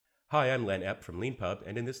Hi, I'm Len Epp from LeanPub,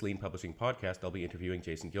 and in this Lean Publishing podcast, I'll be interviewing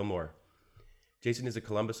Jason Gilmore. Jason is a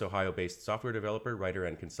Columbus, Ohio-based software developer, writer,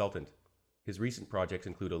 and consultant. His recent projects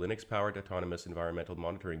include a Linux-powered autonomous environmental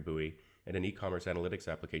monitoring buoy and an e-commerce analytics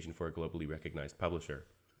application for a globally recognized publisher.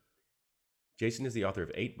 Jason is the author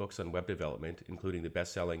of 8 books on web development, including the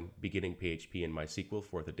best-selling Beginning PHP and MySQL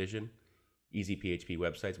 4th edition, Easy PHP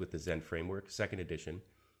Websites with the Zen Framework 2nd edition,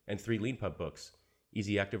 and 3 LeanPub books,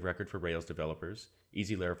 Easy Active Record for Rails developers,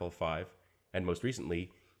 Easy Laravel 5, and most recently,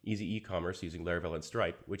 Easy E-commerce using Laravel and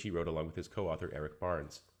Stripe, which he wrote along with his co-author Eric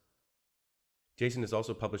Barnes. Jason has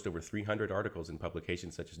also published over 300 articles in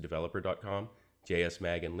publications such as Developer.com, JS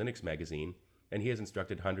Mag, and Linux Magazine, and he has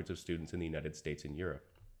instructed hundreds of students in the United States and Europe.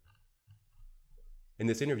 In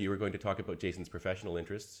this interview, we're going to talk about Jason's professional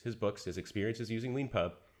interests, his books, his experiences using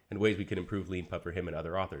LeanPub, and ways we can improve LeanPub for him and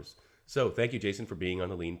other authors. So thank you, Jason, for being on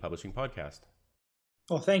the Lean Publishing Podcast.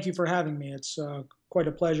 Well, thank you for having me. It's quite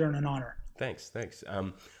a pleasure and an honor. Thanks.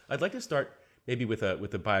 I'd like to start maybe with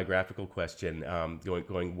a biographical question,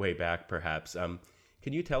 going way back, perhaps.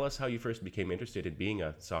 Can you tell us how you first became interested in being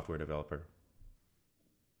a software developer?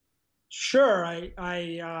 Sure.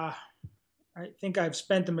 I think I've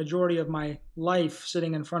spent the majority of my life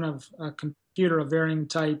sitting in front of a computer of varying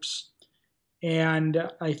types,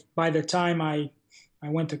 and by the time I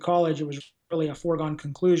went to college, it was really a foregone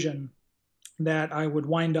conclusion that I would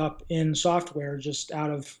wind up in software just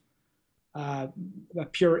out of a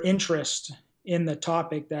pure interest in the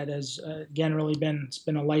topic that has, again, it's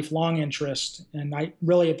been a lifelong interest. And I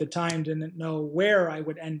really at the time didn't know where I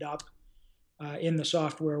would end up in the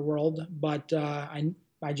software world, but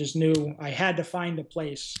I just knew I had to find a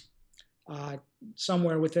place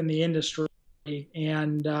somewhere within the industry,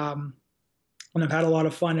 and I've had a lot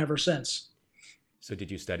of fun ever since. So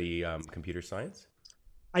did you study computer science?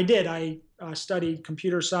 I did. I studied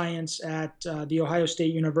computer science at The Ohio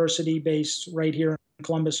State University, based right here in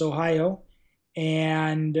Columbus, Ohio.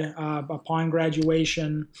 And upon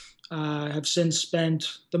graduation, have since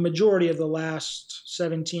spent the majority of the last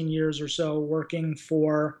 17 years or so working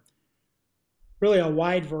for really a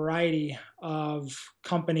wide variety of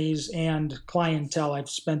companies and clientele. I've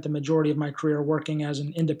spent the majority of my career working as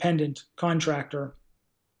an independent contractor.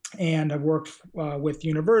 And I've worked with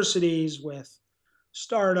universities, with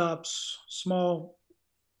startups, small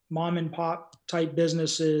mom and pop type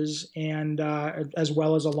businesses, and as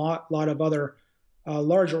well as a lot of other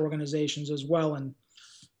larger organizations as well. And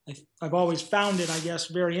I've always found it, I guess,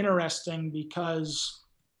 very interesting because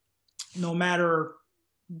no matter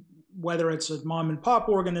whether it's a mom and pop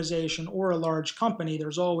organization or a large company,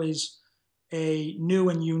 there's always a new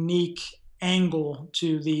and unique angle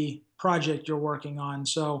to the project you're working on.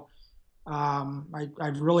 So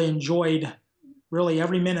I've really enjoyed really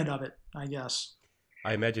every minute of it, I guess.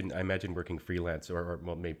 I imagine working freelance or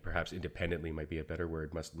well, maybe perhaps independently might be a better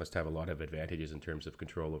word, must have a lot of advantages in terms of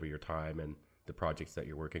control over your time and the projects that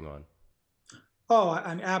you're working on. Oh,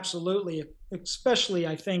 absolutely. Especially,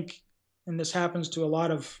 I think, and this happens to a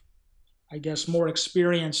lot of, I guess, more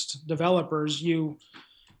experienced developers, you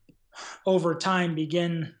over time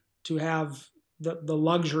begin to have the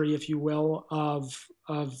luxury, if you will, of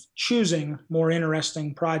choosing more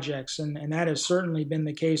interesting projects. And that has certainly been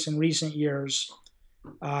the case in recent years.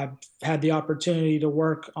 I've had the opportunity to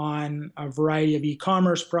work on a variety of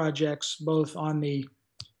e-commerce projects, both on the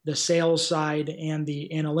sales side and the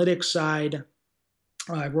analytics side.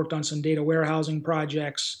 I've worked on some data warehousing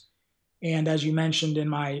projects. And as you mentioned in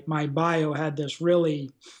my bio, had this really,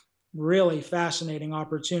 really fascinating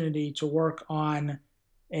opportunity to work on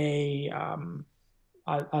a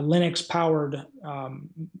Linux-powered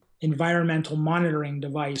environmental monitoring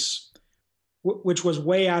device, which was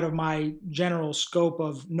way out of my general scope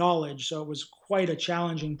of knowledge. So it was quite a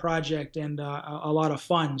challenging project and a lot of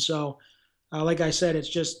fun. So like I said,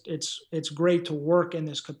 it's great to work in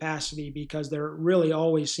this capacity because there really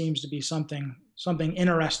always seems to be something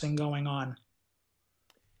interesting going on.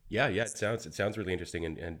 Yeah, it sounds really interesting,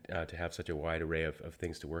 and to have such a wide array of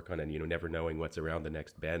things to work on, and never knowing what's around the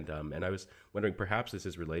next bend. And I was wondering, perhaps this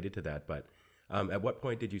is related to that, but at what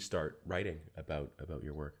point did you start writing about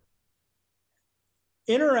your work?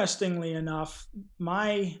 Interestingly enough,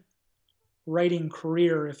 my writing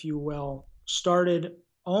career, if you will, started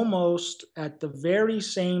almost at the very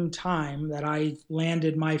same time that I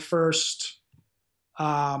landed my first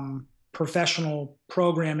professional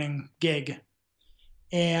programming gig.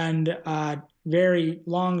 And very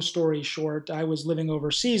long story short, I was living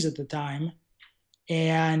overseas at the time,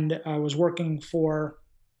 and I was working for,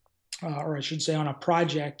 or I should say, on a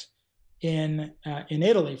project in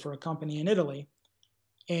Italy for a company in Italy.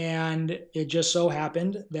 And it just so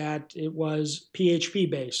happened that it was PHP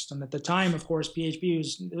based. And at the time, of course, this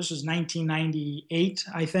was 1998,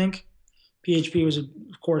 I think. PHP was, of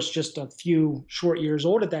course, just a few short years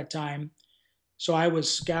old at that time. So I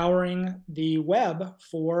was scouring the web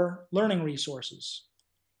for learning resources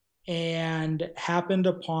and happened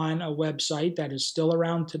upon a website that is still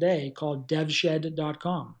around today called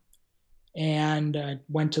devshed.com. And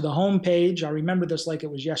went to the home page. I remember this like it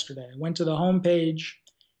was yesterday. I went to the home page,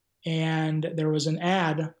 and there was an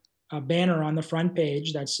ad, a banner on the front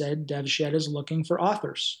page that said DevShed is looking for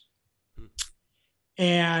authors.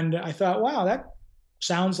 And I thought, wow, that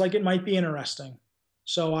sounds like it might be interesting.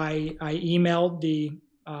 So I emailed the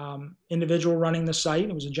individual running the site.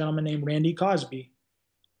 It was a gentleman named Randy Cosby,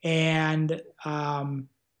 and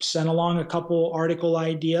sent along a couple article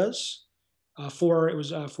ideas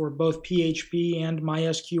for both PHP and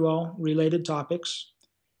MySQL related topics.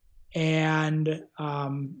 And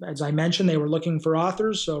as I mentioned, they were looking for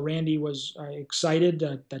authors. So Randy was excited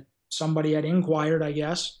that somebody had inquired, I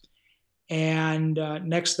guess. And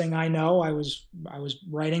next thing I know, I was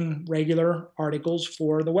writing regular articles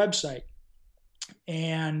for the website,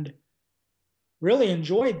 and really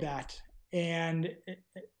enjoyed that. And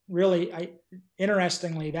really,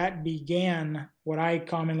 interestingly, that began what I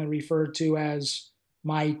commonly refer to as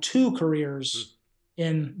my two careers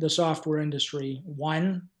in the software industry.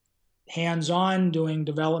 One, hands-on doing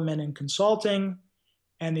development and consulting,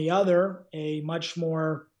 and the other, a much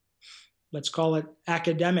more, let's call it,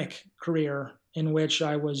 academic career in which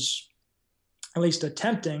I was at least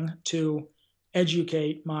attempting to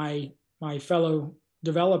educate my fellow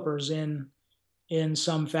developers in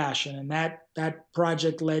some fashion. And that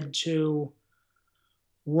project led to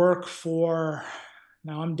work for,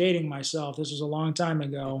 now I'm dating myself, this was a long time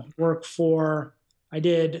ago, I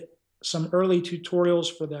did some early tutorials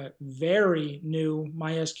for the very new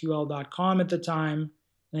mysql.com at the time.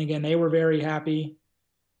 And again, they were very happy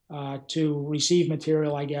to receive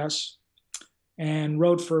material, I guess, and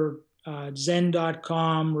wrote for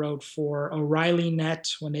zen.com, wrote for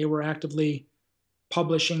O'ReillyNet when they were actively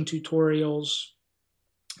publishing tutorials,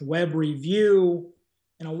 Web Review,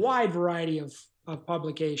 and a wide variety of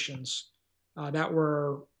publications that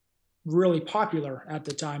were really popular at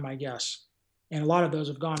the time, I guess. And a lot of those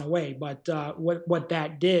have gone away. But what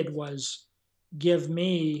that did was give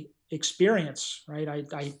me experience, right?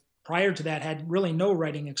 I prior to that had really no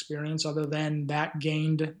writing experience other than that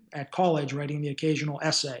gained at college, writing the occasional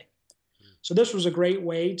essay. So this was a great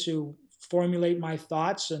way to formulate my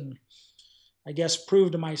thoughts and, I guess,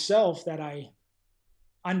 prove to myself that I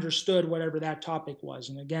understood whatever that topic was.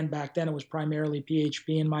 And again, back then it was primarily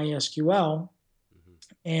PHP and MySQL.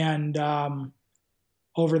 And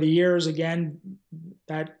over the years, again,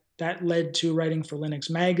 that led to writing for Linux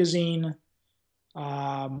Magazine,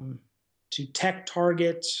 to Tech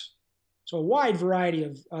Target, so a wide variety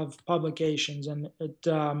of publications. And it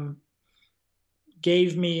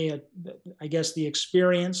gave me, I guess, the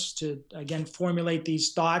experience to, again, formulate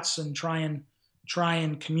these thoughts and try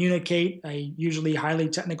and communicate a usually highly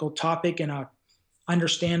technical topic in a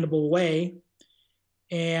understandable way.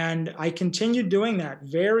 And I continued doing that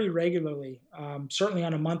very regularly, certainly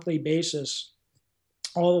on a monthly basis,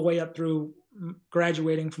 all the way up through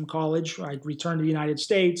graduating from college. I returned to the United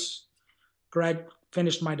States,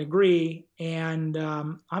 finished my degree, and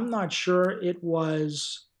I'm not sure, it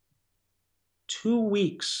was 2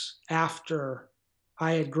 weeks after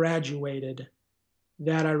I had graduated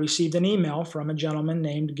that I received an email from a gentleman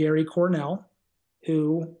named Gary Cornell,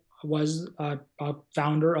 who was a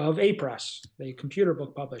founder of Apress, the computer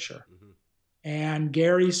book publisher. And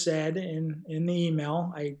Gary said in the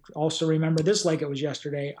email, I also remember this like it was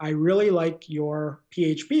yesterday, I really like your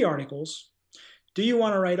PHP articles. Do you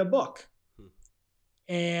want to write a book?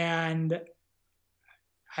 And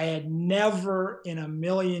I had never in a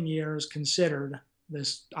million years considered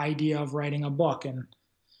this idea of writing a book, and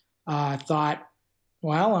thought,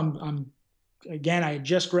 well, again, I had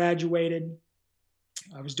just graduated.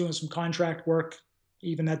 I was doing some contract work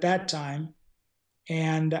even at that time.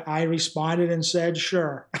 And I responded and said,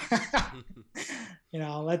 sure,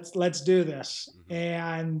 let's do this.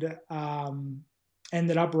 And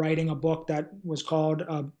ended up writing a book that was called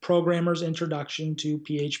Programmer's Introduction to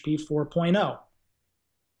PHP 4.0.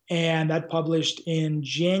 And that published in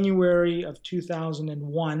January of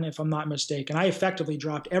 2001, if I'm not mistaken. I effectively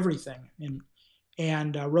dropped everything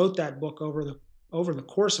and wrote that book over the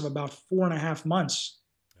course of about 4.5 months.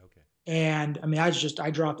 Okay. And I mean, I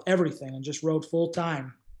dropped everything and just wrote full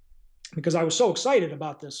time because I was so excited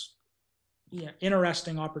about this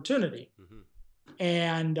interesting opportunity.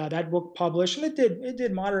 And that book published, and it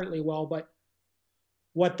did moderately well, but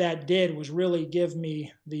what that did was really give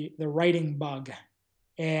me the writing bug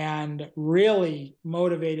and really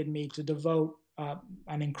motivated me to devote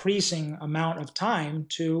an increasing amount of time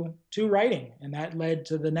to writing. And that led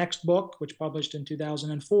to the next book, which published in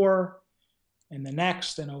 2004, and the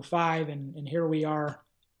next in 2005. And here we are.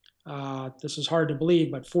 This is hard to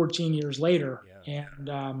believe, but 14 years later. Yeah. And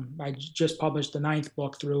I just published the 9th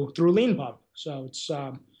book through LeanPub. So it's,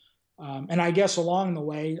 and I guess along the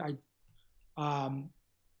way, I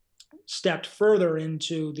stepped further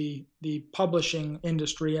into the publishing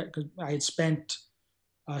industry. I had spent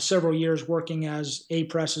several years working as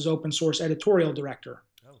A-Press's open source editorial director.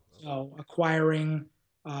 So acquiring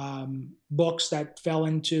books that fell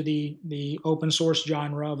into the open source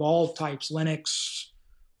genre of all types, Linux,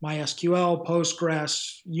 MySQL,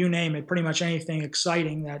 Postgres, you name it, pretty much anything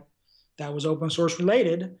exciting that was open source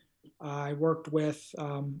related. I worked with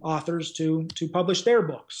authors to publish their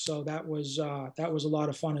books, so that was a lot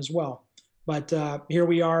of fun as well. But here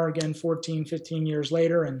we are again, 14, 15 years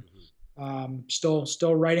later, and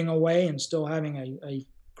still writing away and still having a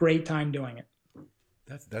great time doing it.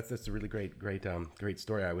 That's a really great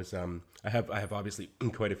story. I have obviously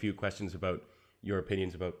quite a few questions about your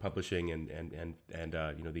opinions about publishing and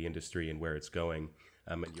the industry and where it's going,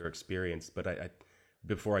 and your experience. But I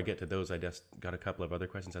before I get to those, I just got a couple of other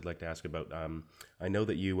questions I'd like to ask about. I know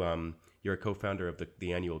that you're a co-founder of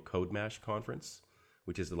the annual CodeMash conference,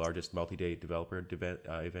 which is the largest multi-day developer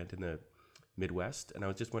event in the Midwest. And I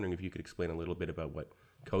was just wondering if you could explain a little bit about what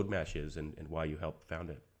CodeMash is and why you helped found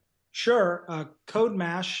it. Sure.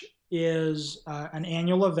 CodeMash is an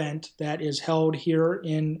annual event that is held here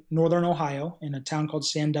in Northern Ohio in a town called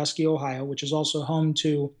Sandusky, Ohio, which is also home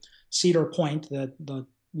to Cedar Point, the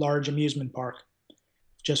large amusement park,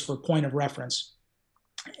 just for point of reference.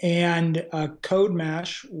 And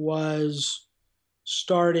CodeMash was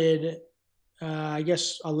started, I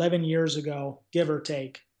guess, 11 years ago, give or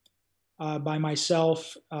take, by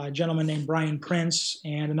myself, a gentleman named Brian Prince,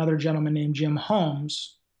 and another gentleman named Jim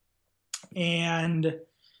Holmes. And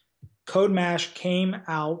CodeMash came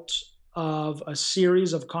out of a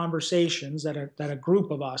series of conversations that a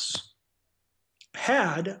group of us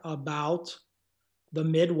had about the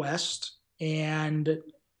Midwest and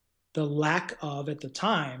the lack of, at the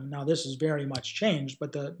time, now this has very much changed,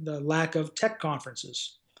 but the lack of tech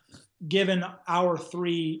conferences. Given our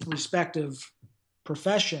 3 respective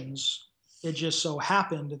professions, it just so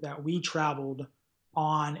happened that we traveled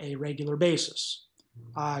on a regular basis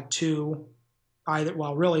to either,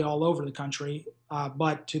 well, really all over the country,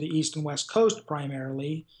 but to the East and West Coast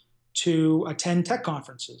primarily, to attend tech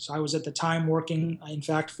conferences. I was at the time working, in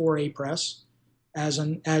fact, for A-Press as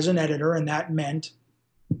an editor, and that meant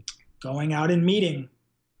going out and meeting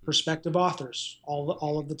prospective authors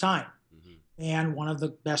all of the time. Mm-hmm. And one of the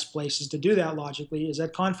best places to do that, logically, is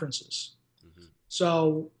at conferences. Mm-hmm.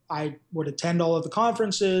 So I would attend all of the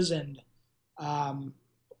conferences and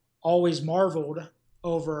always marveled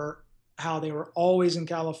over how they were always in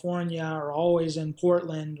California or always in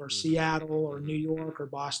Portland or Seattle or New York or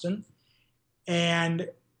Boston. And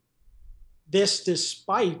this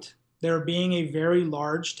despite there being a very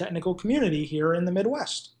large technical community here in the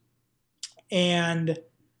Midwest. And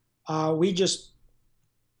we just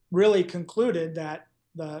really concluded that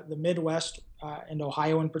the Midwest, and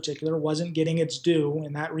Ohio in particular, wasn't getting its due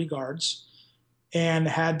in that regards, and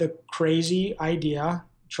had the crazy idea,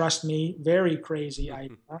 trust me, very crazy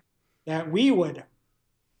idea, that we would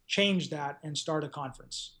change that and start a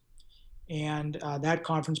conference. And that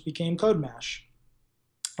conference became CodeMash.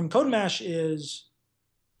 And CodeMash is,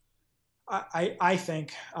 I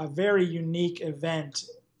think, a very unique event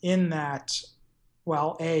in that,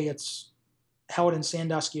 well, it's held in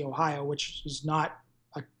Sandusky, Ohio, which is not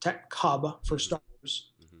a tech hub for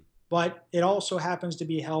starters, but it also happens to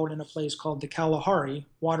be held in a place called the Kalahari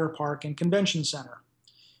Water Park and Convention Center.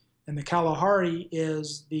 And the Kalahari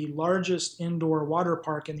is the largest indoor water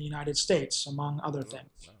park in the United States, among other things.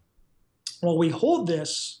 Well, we hold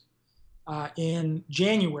this in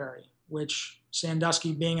January, which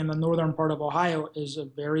Sandusky, being in the northern part of Ohio, is a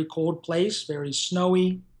very cold place, very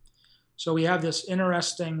snowy. So we have this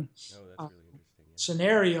interesting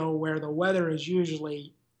scenario where the weather is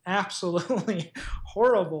usually absolutely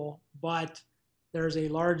horrible, but there's a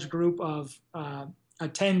large group of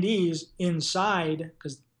attendees inside,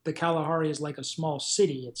 because the Kalahari is like a small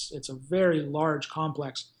city. It's a very large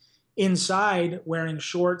complex. Inside, wearing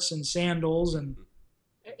shorts and sandals, and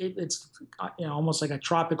it's almost like a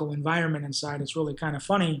tropical environment inside. It's really kind of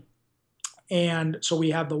funny. And so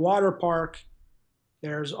we have the water park.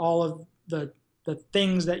 There's all of the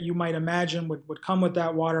things that you might imagine would come with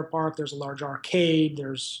that water park. There's a large arcade.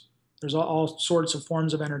 There's there's all sorts of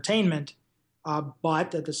forms of entertainment.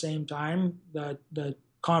 But at the same time, the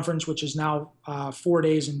conference, which is now 4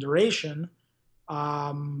 days in duration,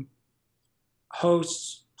 um,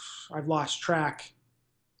 hosts, I've lost track,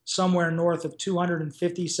 somewhere north of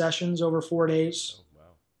 250 sessions over 4 days. Oh,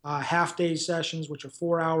 wow. Half-day sessions, which are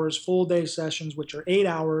 4 hours, full-day sessions, which are 8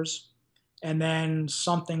 hours, and then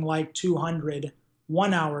something like 200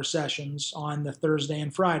 one-hour sessions on the Thursday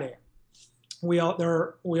and Friday. We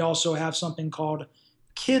also have something called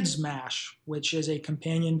Kids Mash, which is a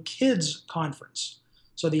companion kids conference.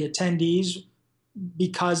 So the attendees,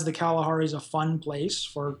 because the Kalahari is a fun place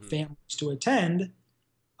for families to attend,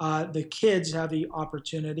 the kids have the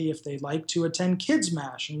opportunity, if they'd like, to attend Kids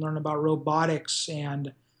Mash and learn about robotics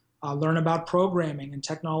and learn about programming and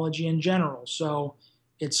technology in general. So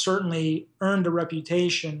it's certainly earned a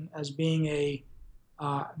reputation as being a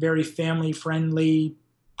very family-friendly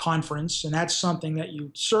conference, and that's something that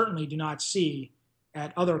you certainly do not see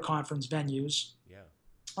at other conference venues.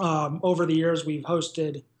 Yeah. Over the years, we've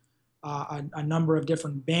hosted a number of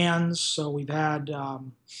different bands. So we've had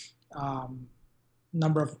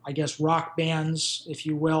number of, I guess, rock bands, if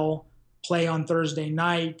you will, play on Thursday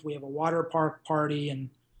night. We have a water park party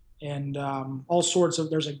and all sorts of.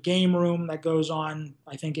 There's a game room that goes on,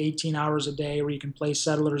 I think, 18 hours a day, where you can play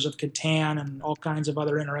Settlers of Catan and all kinds of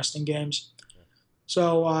other interesting games.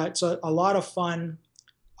 So it's a lot of fun.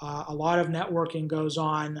 A lot of networking goes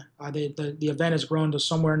on. The event has grown to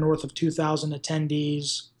somewhere north of 2,000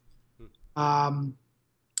 attendees.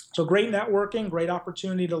 So great networking, great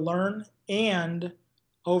opportunity to learn. And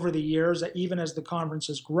over the years, even as the conference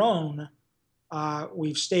has grown,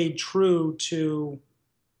 we've stayed true to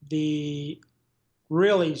the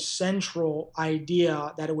really central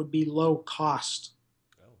idea that it would be low cost.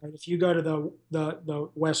 Right? If you go to the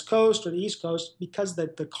West Coast or the East Coast, because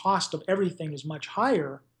the cost of everything is much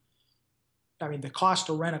higher. I mean, the cost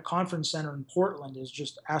to rent a conference center in Portland is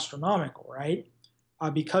just astronomical, right?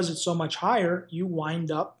 Because it's so much higher, you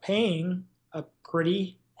wind up paying a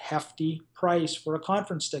pretty hefty price for a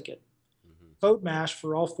conference ticket. Code Mash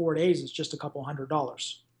for all 4 days is just a couple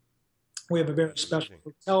 $100. We have a very special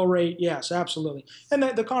hotel rate. Yes, absolutely. And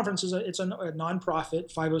the conference is a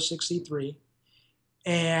nonprofit, 506c3,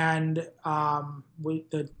 and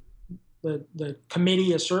the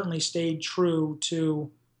committee has certainly stayed true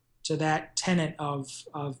to that tenet of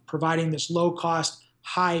providing this low cost,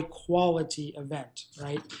 high quality event,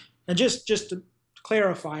 right? And just to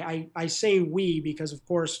clarify, I say we because of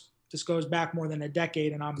course this goes back more than a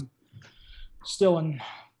decade, and I'm still in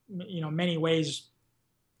many ways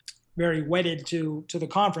very wedded to the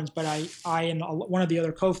conference. But I and one of the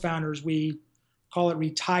other co-founders, we call it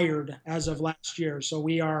retired as of last year. So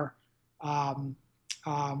we are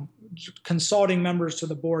consulting members to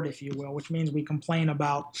the board, if you will, which means we complain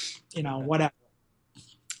about, whatever,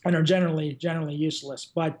 and are generally useless.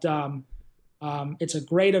 But it's a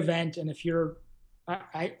great event, and if you're,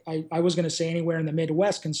 I was going to say anywhere in the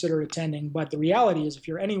Midwest, consider attending. But the reality is, if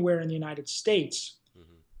you're anywhere in the United States,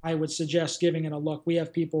 I would suggest giving it a look. We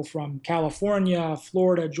have people from California,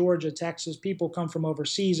 Florida, Georgia, Texas. People come from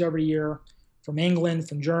overseas every year, from England,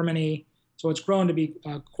 from Germany. So it's grown to be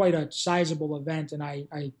quite a sizable event, and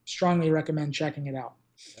I strongly recommend checking it out.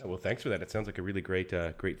 Yeah, well, thanks for that. It sounds like a really great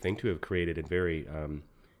thing to have created, and very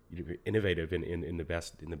innovative in the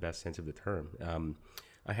best sense of the term.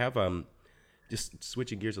 I have just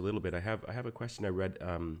switching gears a little bit. I have a question I read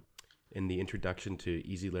in the introduction to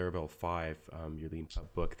Easy Laravel 5, your Lean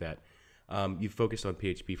Pub book, that you've focused on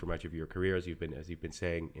PHP for much of your career, as you've been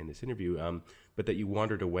saying in this interview, but that you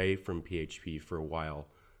wandered away from PHP for a while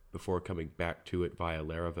before coming back to it via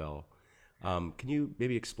Laravel. Can you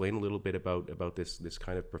maybe explain a little bit about this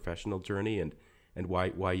kind of professional journey and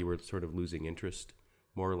why you were sort of losing interest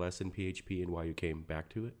more or less in PHP and why you came back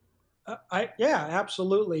to it? Yeah,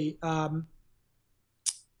 absolutely.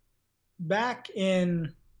 Back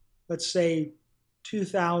in, let's say,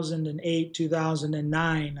 2008,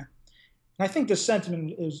 2009, I think the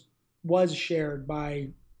sentiment was shared by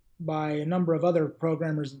a number of other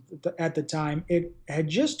programmers at the time. It had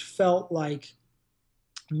just felt like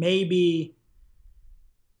maybe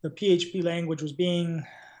the PHP language was being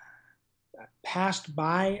passed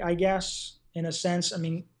by, I guess, in a sense. I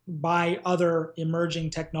mean, by other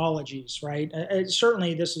emerging technologies, right?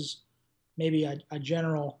 Certainly, this is maybe a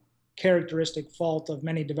general characteristic fault of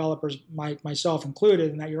many developers, myself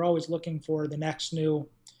included, in that you're always looking for the next new,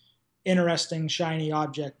 interesting, shiny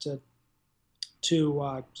object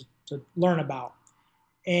to learn about.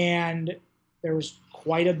 And there was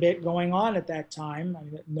quite a bit going on at that time. I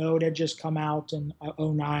mean, Node had just come out in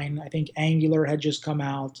 2009. I think Angular had just come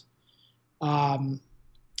out.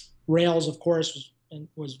 Rails, of course,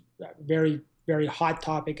 was very, very hot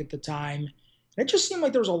topic at the time. It just seemed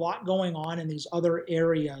like there was a lot going on in these other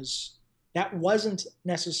areas that wasn't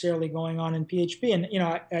necessarily going on in PHP. And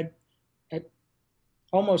it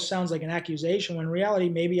almost sounds like an accusation when in reality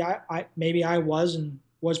maybe I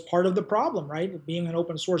was part of the problem, right? Being an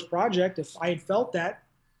open source project, if I had felt that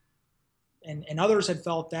and others had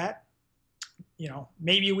felt that,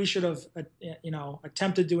 maybe we should have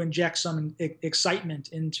attempted to inject some excitement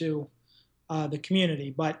into the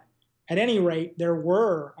community. But at any rate, there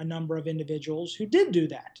were a number of individuals who did do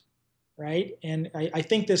that, right? And I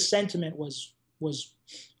think this sentiment was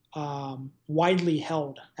widely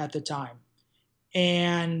held at the time.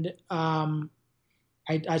 And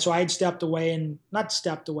so I had stepped away, and not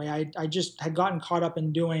stepped away. I just had gotten caught up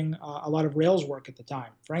in doing a lot of Rails work at the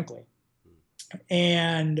time, frankly.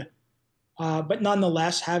 And but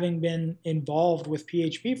nonetheless, having been involved with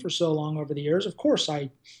PHP for so long over the years, of course, I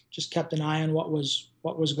just kept an eye on what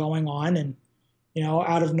was going on. And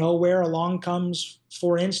out of nowhere, along comes,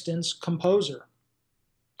 for instance, Composer,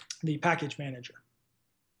 the package manager,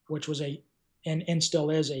 which was and still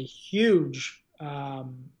is a huge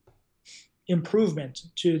improvement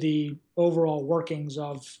to the overall workings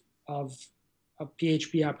of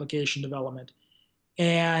PHP application development.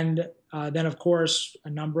 And then, of course, a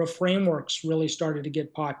number of frameworks really started to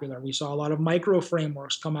get popular. We saw a lot of micro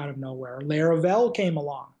frameworks come out of nowhere. Laravel came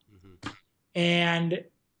along. Mm-hmm. And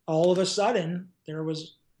all of a sudden,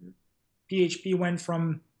 PHP went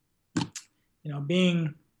from,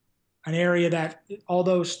 being an area that,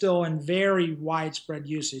 although still in very widespread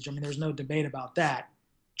usage, I mean, there's no debate about that,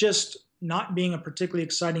 just not being a particularly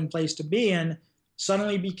exciting place to be in,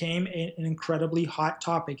 suddenly became an incredibly hot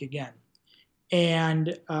topic again.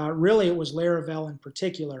 And really, it was Laravel in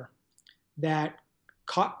particular that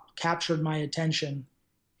captured my attention.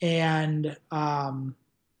 And, and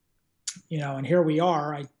here we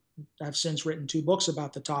are. I've since written 2 books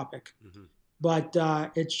about the topic. Mm-hmm. But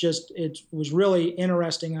it was really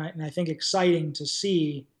interesting and I think exciting to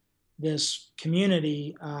see this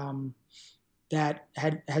community that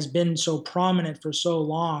has been so prominent for so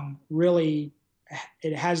long. Really,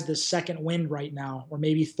 it has this second wind right now, or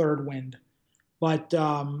maybe third wind. But,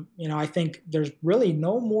 I think there's really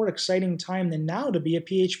no more exciting time than now to be a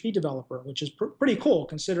PHP developer, which is pretty cool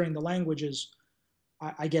considering the language is,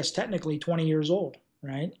 I guess, technically 20 years old,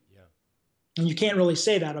 right? Yeah. And you can't really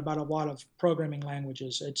say that about a lot of programming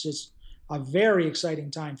languages. It's just a very exciting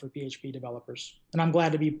time for PHP developers, and I'm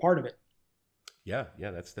glad to be part of it. Yeah,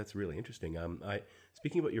 that's really interesting.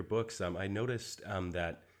 Speaking about your books, I noticed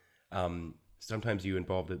that sometimes you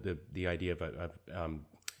involved the idea of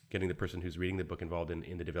getting the person who's reading the book involved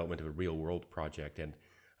in the development of a real world project. And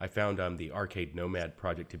I found the Arcade Nomad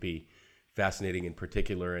project to be fascinating in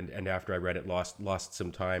particular. And after I read it, lost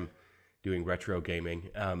some time doing retro gaming.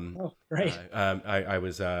 Right. I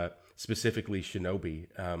was specifically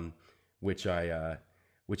Shinobi, which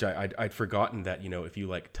I'd forgotten that, if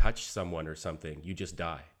you touch someone or something, you just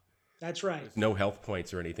die. That's right. There's no health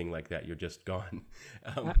points or anything like that. You're just gone.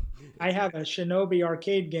 I have a Shinobi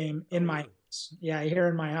arcade game in my house. Yeah, here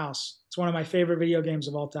in my house. It's one of my favorite video games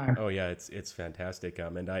of all time. Oh yeah, it's fantastic.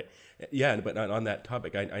 But on that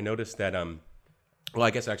topic, I noticed that well,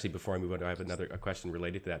 I guess actually before I move on, I have a question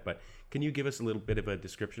related to that. But can you give us a little bit of a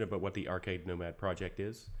description about what the Arcade Nomad project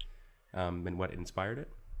is, and what inspired it?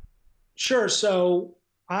 Sure. So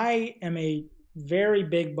I am a very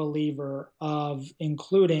big believer of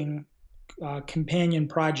including companion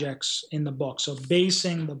projects in the book. So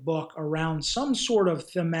basing the book around some sort of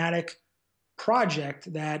thematic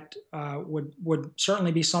project that would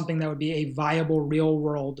certainly be something that would be a viable real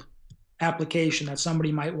world application that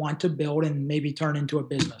somebody might want to build and maybe turn into a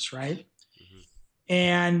business, right? Mm-hmm.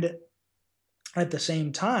 And at the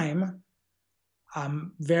same time,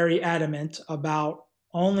 I'm very adamant about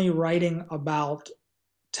only writing about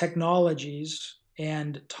technologies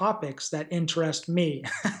and topics that interest me.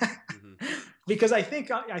 Mm-hmm. Because I think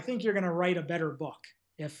you're going to write a better book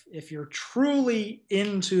if you're truly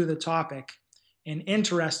into the topic and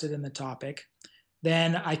interested in the topic.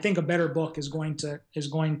 Then I think a better book is going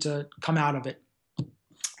to come out of it.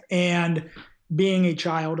 And being a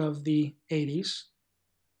child of the 80s,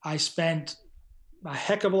 I spent a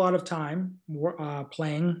heck of a lot of time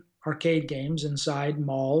playing arcade games inside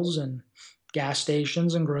malls and gas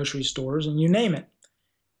stations and grocery stores and you name it.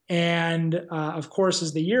 And of course,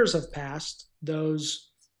 as the years have passed,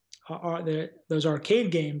 those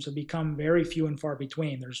arcade games have become very few and far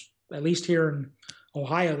between. There's, at least here in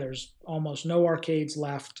Ohio, there's almost no arcades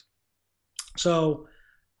left. So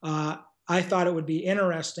I thought it would be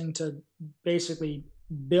interesting to basically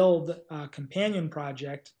build a companion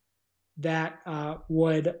project that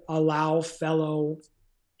would allow fellow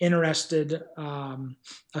interested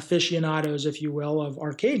aficionados, if you will, of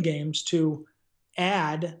arcade games to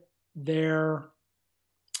add their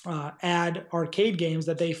add arcade games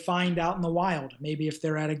that they find out in the wild. Maybe if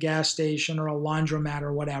they're at a gas station or a laundromat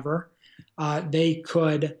or whatever, they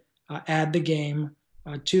could add the game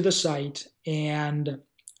to the site and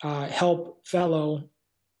help fellow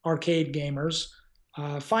arcade gamers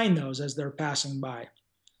find those as they're passing by.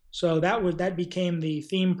 So that became the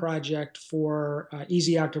theme project for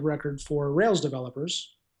Easy Active Record for Rails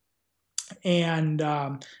developers, and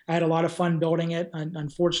I had a lot of fun building it.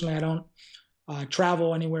 Unfortunately, I don't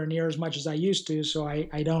travel anywhere near as much as I used to, so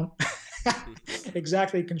I don't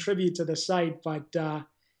exactly contribute to the site. But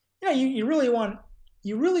yeah, you really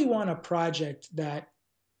want a project that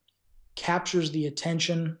captures the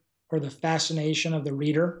attention or the fascination of the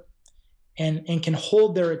reader, and can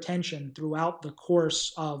hold their attention throughout the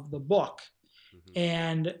course of the book. Mm-hmm.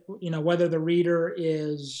 And whether the reader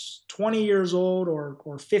is 20 years old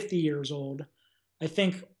or 50 years old, I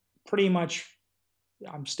think pretty much,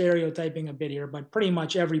 I'm stereotyping a bit here, but pretty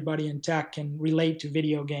much everybody in tech can relate to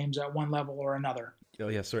video games at one level or another. Oh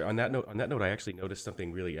yeah, sorry. On that note, I actually noticed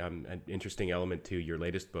something really an interesting element to your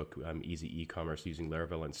latest book, Easy E-commerce using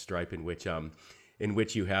Laravel and Stripe, in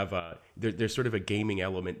which you have there's sort of a gaming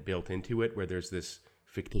element built into it, where there's this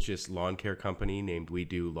fictitious lawn care company named We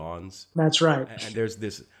Do Lawns. That's right. And there's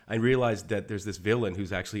this. I realized that there's this villain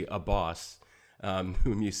who's actually a boss,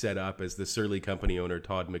 whom you set up as the surly company owner,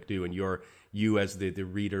 Todd McDo, and you as the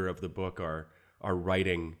reader of the book are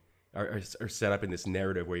set up in this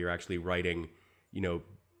narrative where you're actually writing,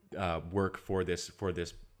 work for this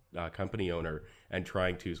company owner and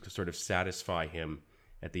trying to sort of satisfy him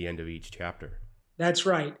at the end of each chapter. That's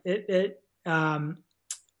right.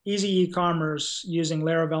 Easy E-commerce using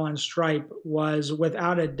Laravel and Stripe was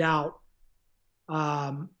without a doubt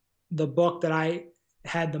the book that I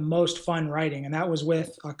had the most fun writing, and that was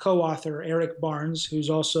with a co-author, Eric Barnes, who's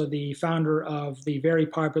also the founder of the very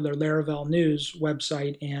popular Laravel News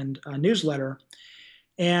website and newsletter,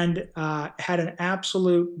 and had an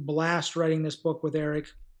absolute blast writing this book with Eric.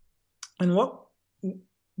 And what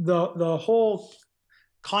the whole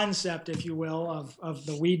concept, if you will, of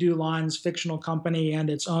the We Do Lawns fictional company and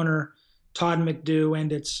its owner, Todd McDo,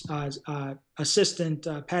 and its assistant,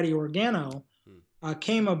 Patty Organo,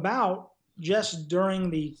 came about just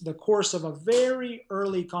during the course of a very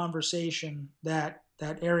early conversation that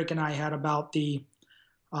Eric and I had about the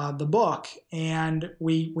book. And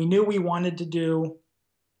we knew we wanted to do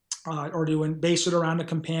or to base it around a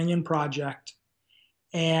companion project.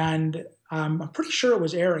 And I'm pretty sure it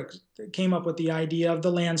was Eric that came up with the idea of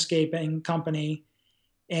the landscaping company,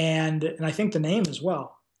 and I think the name as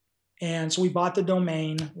well. And so we bought the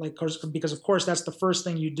domain, because of course that's the first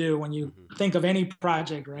thing you do when you think of any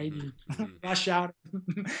project, right? You rush out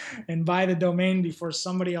and buy the domain before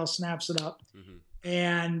somebody else snaps it up.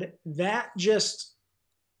 And that just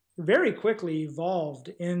very quickly evolved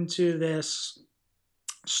into this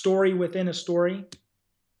story within a story,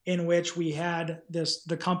 in which we had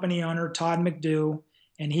the company owner, Todd McDo,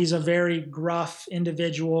 and he's a very gruff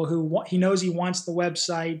individual who he knows he wants the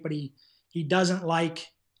website, but he doesn't like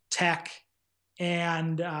tech.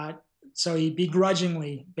 And so he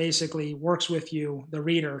begrudgingly basically works with you, the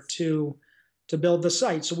reader, to build the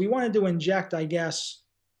site. So we wanted to inject, I guess,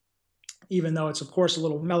 even though it's of course a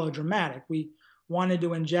little melodramatic, we wanted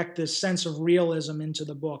to inject this sense of realism into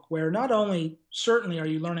the book, where not only certainly are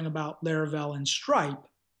you learning about Laravel and Stripe,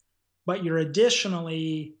 but you're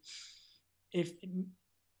additionally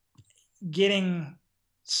getting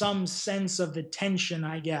some sense of the tension,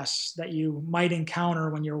 I guess, that you might encounter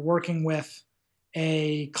when you're working with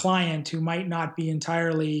a client who might not be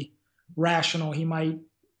entirely rational. He might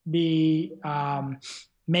be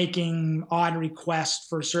making odd requests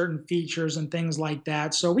for certain features and things like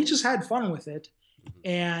that. So we just had fun with it.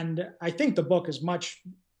 And I think the book is much,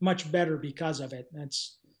 much better because of it.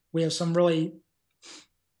 We have some really,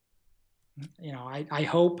 I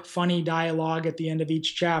hope, funny dialogue at the end of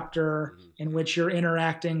each chapter, in which you're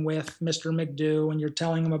interacting with Mr. McDo and you're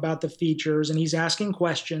telling him about the features, and he's asking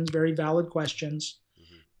questions, very valid questions,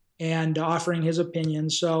 and offering his opinion.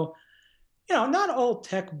 So, not all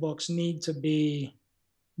tech books need to be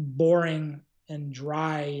boring and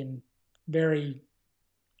dry and very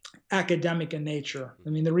academic in nature. I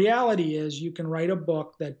mean, the reality is you can write a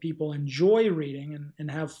book that people enjoy reading and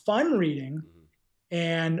have fun reading,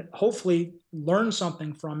 and hopefully learn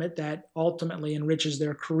something from it that ultimately enriches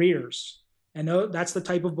their careers. And that's the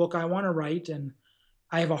type of book I want to write. And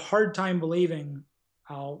I have a hard time believing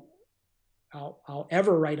I'll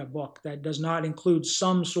ever write a book that does not include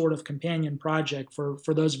some sort of companion project for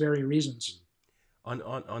those very reasons.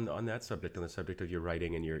 On that subject, on the subject of your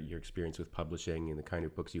writing and your experience with publishing and the kind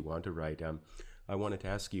of books you want to write, I wanted to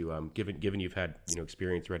ask you, given you've had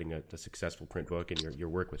experience writing a successful print book and your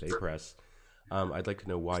work with A-Press, I'd like to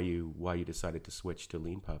know why you decided to switch to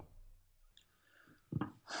LeanPub.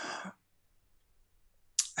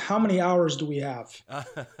 How many hours do we have?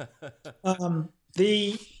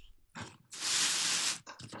 The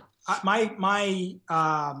my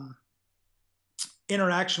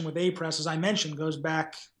interaction with A-Press, as I mentioned, goes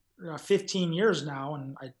back 15 years now,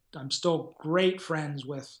 and I'm still great friends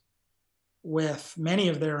with many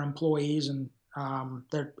of their employees, and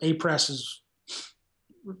their A-Press is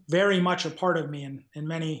very much a part of me in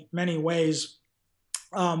many ways.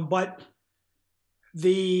 But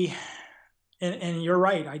and you're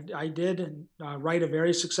right. I did write a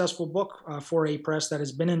very successful book for A-Press that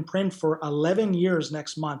has been in print for 11 years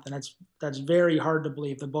next month, and that's very hard to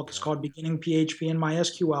believe. The book is called Beginning PHP and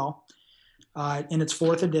MySQL, in its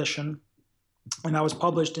 4th edition, and that was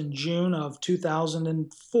published in June of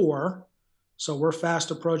 2004. So we're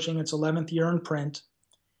fast approaching its 11th year in print,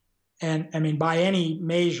 and I mean, by any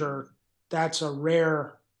measure, that's a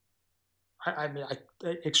rare,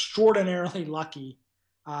 extraordinarily lucky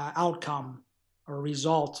outcome or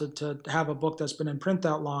result to have a book that's been in print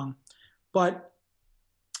that long. But,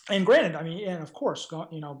 and granted, I mean, and of course,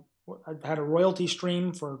 I've had a royalty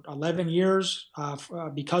stream for 11 years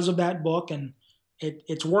because of that book, and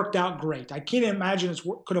it's worked out great. I can't imagine it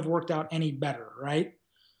could have worked out any better, right?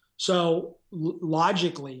 So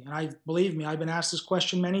logically, and believe me, I've been asked this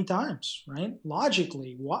question many times, right?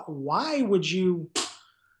 Logically, why would you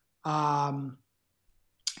not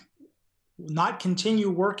continue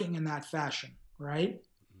working in that fashion, right?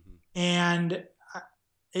 Mm-hmm. And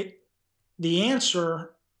the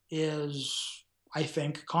answer is, I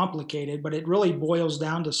think, complicated, but it really boils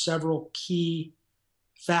down to several key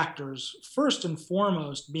factors. First and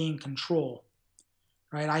foremost being control,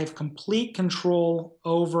 right? I have complete control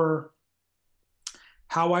over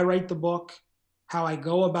how I write the book, how I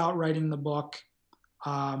go about writing the book,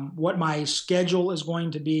 what my schedule is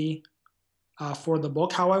going to be for the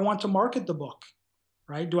book, how I want to market the book,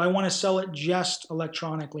 right? Do I want to sell it just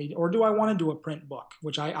electronically, or do I want to do a print book,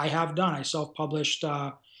 which I have done. I self-published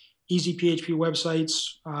Easy PHP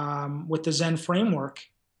websites with the Zen framework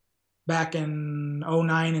back in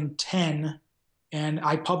 09 and 10, and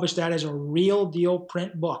I published that as a real deal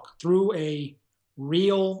print book through a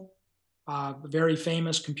real, very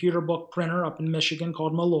famous computer book printer up in Michigan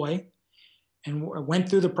called Malloy, and went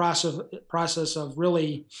through the process of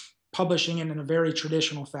really publishing it in a very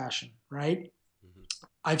traditional fashion, right? Mm-hmm.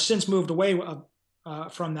 I've since moved away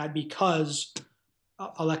from that because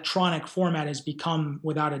electronic format has become,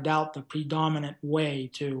 without a doubt, the predominant way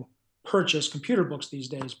to purchase computer books these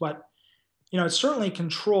days. But, certainly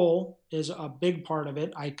control is a big part of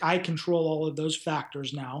it. I control all of those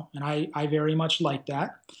factors now, and I very much like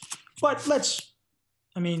that. But let's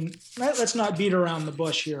not beat around the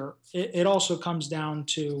bush here. It also comes down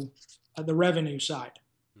to the revenue side.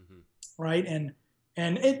 Right, and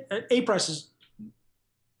A-Press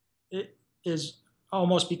is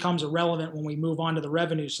almost becomes irrelevant when we move on to the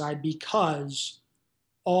revenue side, because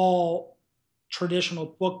all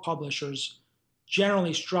traditional book publishers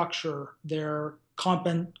generally structure their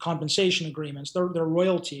compensation agreements, their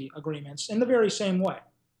royalty agreements, in the very same way,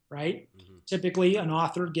 right? Mm-hmm. Typically, an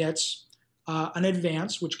author gets an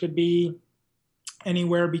advance, which could be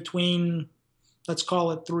anywhere between, let's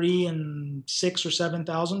call it $3,000 and $6,000 or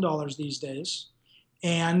 $7,000 these days.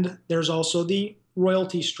 And there's also the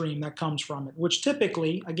royalty stream that comes from it, which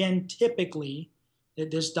typically,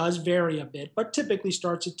 this does vary a bit, but typically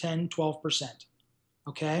starts at 10, 12%.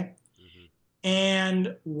 Okay? Mm-hmm.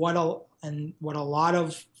 And what a lot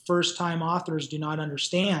of first-time authors do not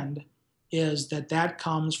understand is that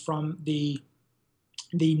comes from the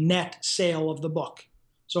net sale of the book.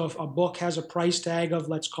 So if a book has a price tag of,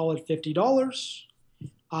 let's call it $50,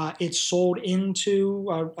 it's sold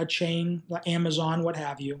into a chain, Amazon, what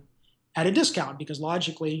have you, at a discount, because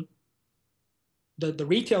logically the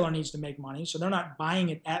retailer needs to make money, so they're not buying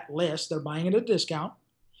it at list, they're buying it at a discount.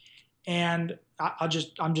 And I'm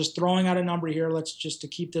just throwing out a number here. Let's just, to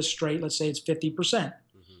keep this straight, let's say it's 50%. Mm-hmm.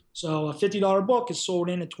 So a $50 book is sold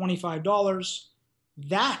in at $25.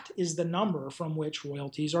 That is the number from which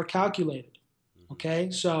royalties are calculated.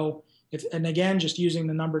 Okay, so and again, just using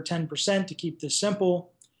the number 10% to keep this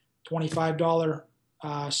simple, $25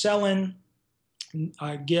 sell-in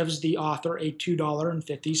gives the author a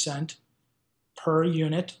 $2.50 per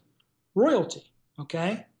unit royalty.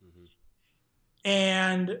 Okay, mm-hmm.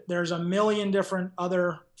 And there's a million different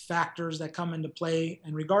other factors that come into play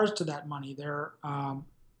in regards to that money.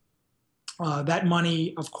 That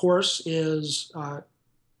money, of course, is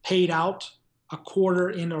paid out a quarter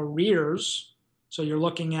in arrears. So you're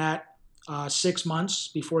looking at 6 months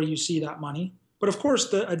before you see that money. But of course,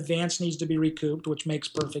 the advance needs to be recouped, which makes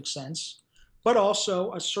perfect sense. But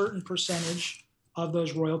also, a certain percentage of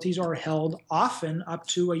those royalties are held often up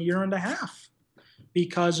to a year and a half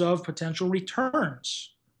because of potential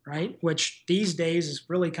returns, right? Which these days is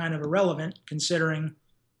really kind of irrelevant considering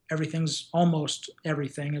almost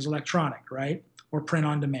everything is electronic, right? Or print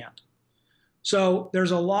on demand. So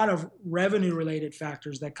there's a lot of revenue related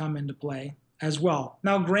factors that come into play as well.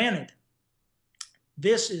 Now, granted,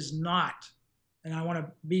 this is not, and I want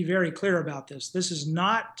to be very clear about this is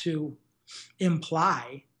not to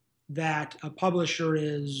imply that a publisher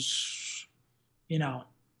is,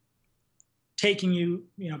 taking you,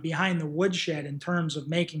 behind the woodshed in terms of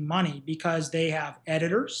making money, because they have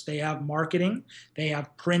editors, they have marketing, they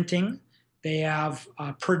have printing, they have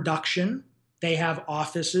production, they have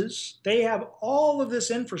offices, they have all of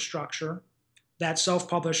this infrastructure that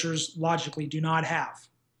self-publishers logically do not have.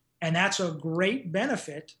 And that's a great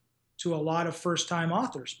benefit to a lot of first-time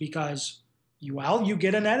authors because, you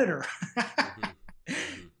get an editor,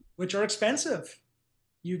 which are expensive.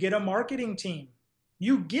 You get a marketing team.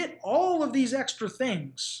 You get all of these extra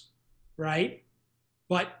things, right?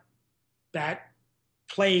 But that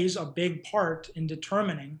plays a big part in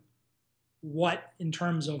determining what, in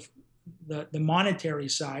terms of the monetary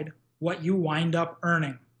side, what you wind up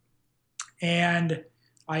earning. And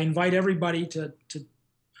I invite everybody to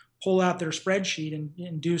pull out their spreadsheet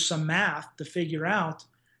and do some math to figure out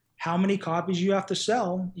how many copies you have to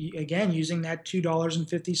sell, again, using that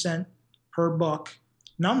 $2.50 per book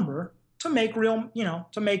number to make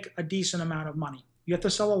to make a decent amount of money. You have to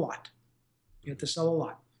sell a lot. You have to sell a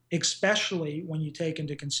lot, especially when you take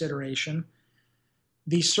into consideration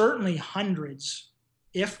the certainly hundreds,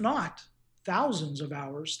 if not thousands of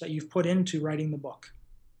hours that you've put into writing the book,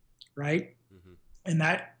 right? Mm-hmm.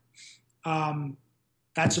 And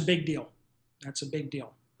that's a big deal. That's a big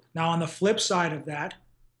deal. Now, on the flip side of that,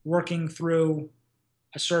 working through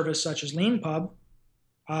a service such as LeanPub,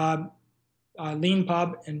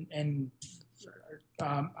 LeanPub, and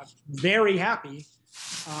I'm very happy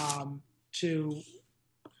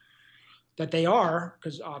that they are,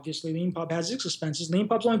 because obviously LeanPub has its expenses.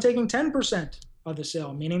 LeanPub's only taking 10% of the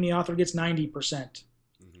sale, meaning the author gets 90%,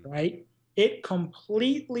 mm-hmm. right? It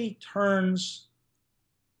completely turns,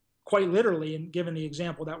 quite literally, and given the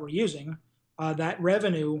example that we're using, that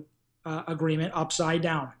revenue agreement upside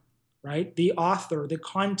down, right? The author, the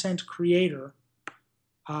content creator,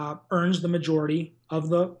 earns the majority of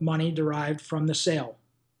the money derived from the sale.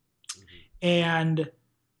 Mm-hmm. And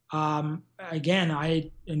again,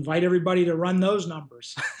 I invite everybody to run those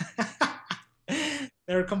numbers.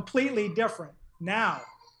 They're completely different. Now,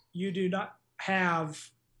 you do not have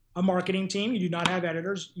a marketing team. You do not have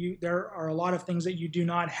editors. There are a lot of things that you do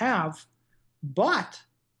not have. But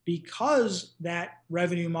because that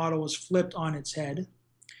revenue model was flipped on its head,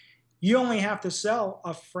 you only have to sell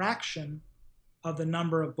a fraction of the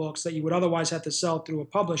number of books that you would otherwise have to sell through a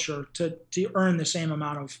publisher to earn the same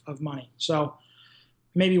amount of money. So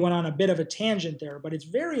maybe went on a bit of a tangent there, but it's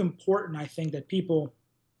very important, I think, that people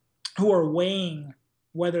who are weighing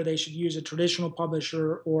whether they should use a traditional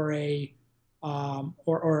publisher or a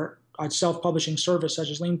self-publishing service such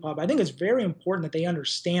as LeanPub, I think it's very important that they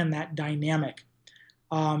understand that dynamic.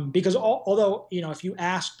 Because although, if you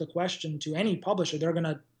ask the question to any publisher, they're going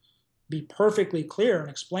to be perfectly clear and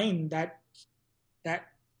explain that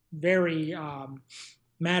very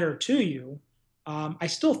matter to you, I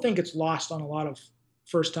still think it's lost on a lot of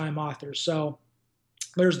first-time authors. So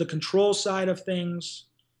there's the control side of things,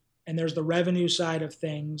 and there's the revenue side of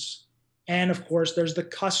things, and of course there's the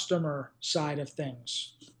customer side of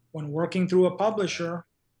things. When working through a publisher,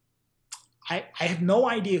 I have no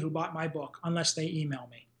idea who bought my book unless they email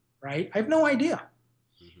me, right? I have no idea.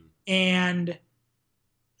 Mm-hmm. And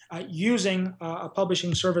using a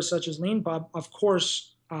publishing service such as LeanPub, of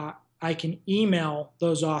course, I can email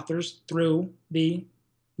those authors through the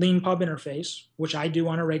LeanPub interface, which I do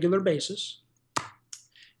on a regular basis,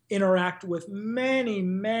 interact with many,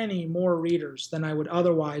 many more readers than I would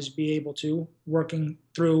otherwise be able to working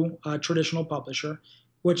through a traditional publisher,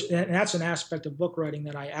 and that's an aspect of book writing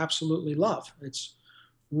that I absolutely love. It's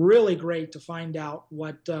really great to find out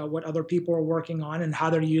what other people are working on and how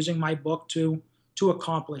they're using my book to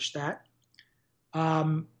accomplish that.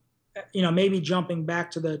 Maybe jumping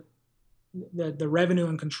back to the revenue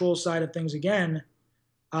and control side of things again,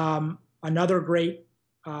 another great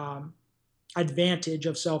advantage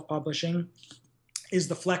of self-publishing is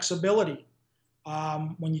the flexibility.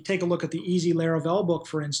 When you take a look at the Easy Laravel book,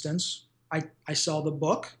 for instance, I sell the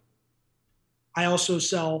book. I also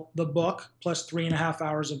sell the book plus 3.5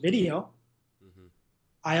 hours of video. Mm-hmm.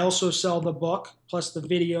 I also sell the book plus the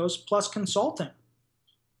videos plus consulting,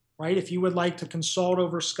 right? If you would like to consult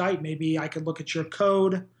over Skype, maybe I could look at your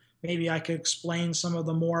code. Maybe I could explain some of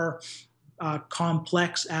the more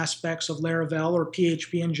complex aspects of Laravel or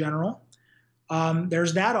PHP in general.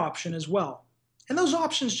 There's that option as well. And those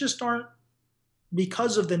options just aren't,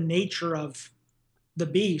 because of the nature of the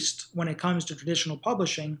beast when it comes to traditional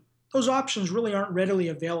publishing, those options really aren't readily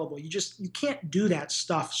available. You can't do that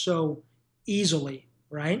stuff so easily,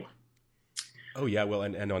 right? Oh yeah, well,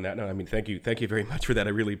 and on that note, I mean, thank you very much for that.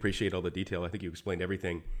 I really appreciate all the detail. I think you explained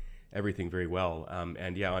everything very well.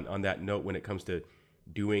 And yeah, on that note, when it comes to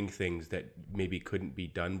doing things that maybe couldn't be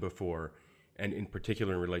done before, and in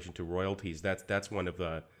particular in relation to royalties, that's one of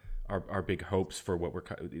our big hopes for what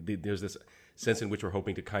there's this sense in which we're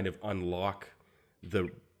hoping to kind of unlock the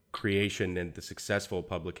creation and the successful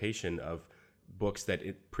publication of books that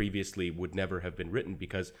it previously would never have been written.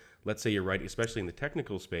 Because let's say you're writing, especially in the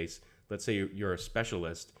technical space, let's say you're a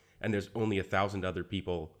specialist and there's only 1,000 other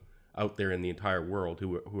people out there in the entire world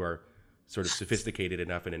who are sort of sophisticated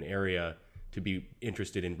enough in an area to be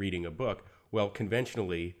interested in reading a book. Well,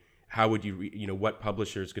 conventionally, how would you, what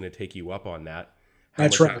publisher is going to take you up on that?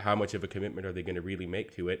 How much of a commitment are they going to really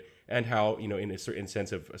make to it? And how, in a certain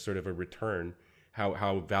sense of a sort of a return,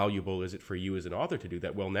 how valuable is it for you as an author to do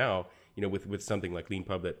that? Well, now, with something like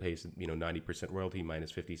LeanPub that pays, 90% royalty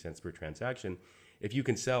minus 50 cents per transaction, if you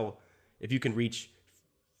can reach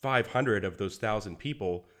 500 of those 1,000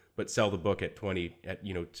 people, but sell the book at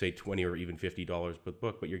say $20 or even $50 per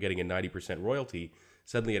book, but you're getting a 90% royalty,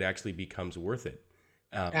 suddenly it actually becomes worth it.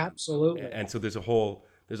 Absolutely. And so there's a whole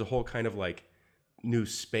kind of like new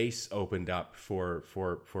space opened up for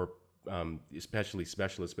especially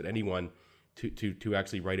specialists, but anyone to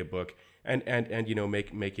actually write a book and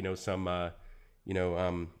make some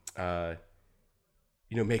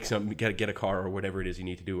make some get a car or whatever it is you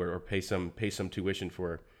need to do, or pay some tuition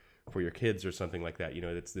for your kids or something like that.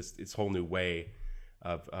 It's this whole new way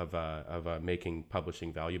of making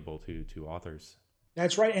publishing valuable to authors.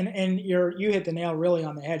 That's right, and you hit the nail really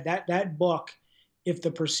on the head. That book, if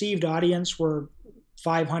the perceived audience were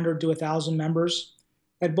 500 to 1,000 members,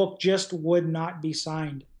 that book just would not be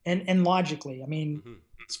signed. And logically, I mean, mm-hmm.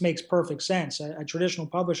 This makes perfect sense. A traditional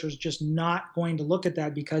publisher is just not going to look at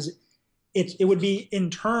that, because it would be in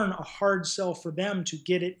turn a hard sell for them to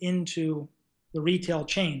get it into the retail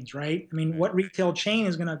chains, right? I mean, what retail chain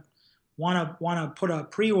is going to want to put a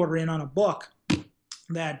pre-order in on a book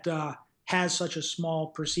that has such a small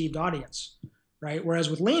perceived audience, right? Whereas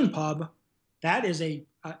with LeanPub, that is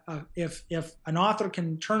if an author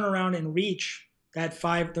can turn around and reach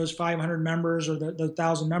those 500 members or the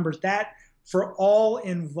 1,000 members, that for all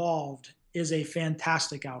involved is a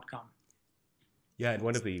fantastic outcome. Yeah, and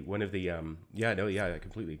I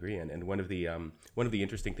completely agree. And one of the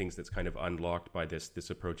interesting things that's kind of unlocked by this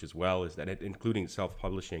approach as well is that including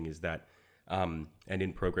self-publishing, is that and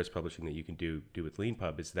in progress publishing that you can do with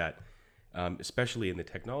LeanPub, is that especially in the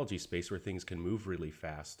technology space where things can move really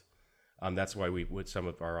fast. That's why with some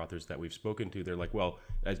of our authors that we've spoken to, they're like, well,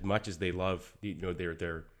 as much as they love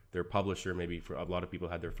their publisher, maybe for a lot of people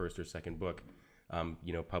had their first or second book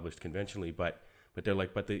published conventionally, but they're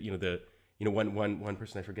like, but one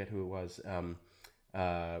person, I forget who it was,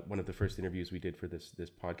 one of the first interviews we did for this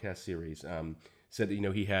podcast series, said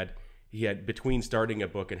that he had between starting a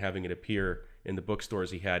book and having it appear in the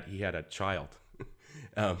bookstores, he had a child.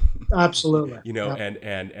 Absolutely.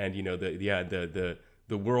 And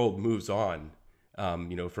the world moves on,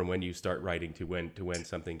 from when you start writing to when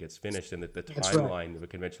something gets finished, and that the timeline of a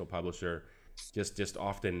conventional publisher just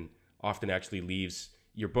often actually leaves.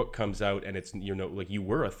 Your book comes out and it's, like you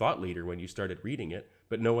were a thought leader when you started reading it,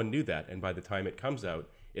 but no one knew that. And by the time it comes out,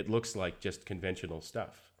 it looks like just conventional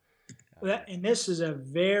stuff. And this is a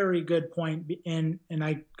very good point. And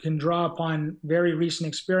I can draw upon very recent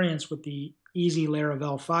experience with the Easy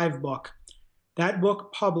Laravel 5 book. That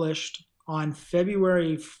book published on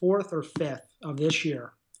February 4th or 5th of this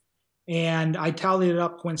year. And I tallied it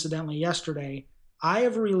up coincidentally yesterday. I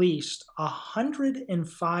have released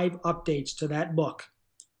 105 updates to that book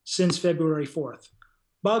since February 4th.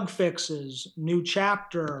 Bug fixes, new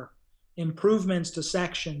chapter, improvements to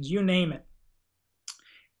sections, you name it.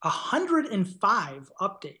 105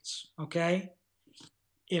 updates, okay?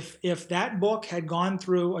 If that book had gone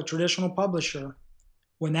through a traditional publisher,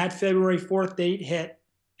 when that February 4th date hit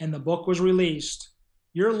and the book was released,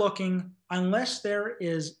 you're looking, unless there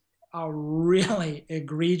is a really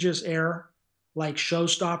egregious error like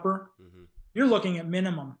Showstopper, Mm-hmm. you're looking at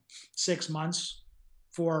minimum 6 months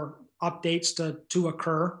for updates to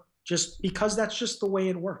occur, just because that's just the way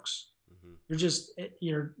it works. Mm-hmm.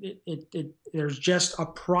 There's just a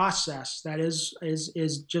process that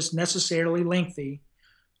is just necessarily lengthy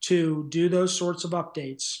to do those sorts of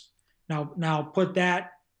updates. Now put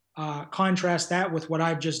that, contrast that with what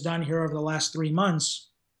I've just done here over the last 3 months.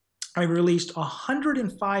 I released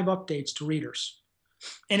 105 updates to readers,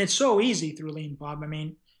 and it's so easy through LeanPub. I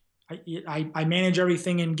mean, I manage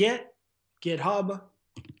everything in GitHub.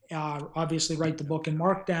 Obviously, write the book in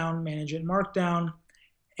Markdown, manage it in Markdown,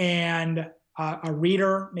 and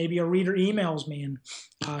maybe a reader emails me and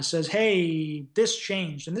says, "Hey, this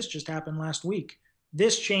changed, and this just happened last week.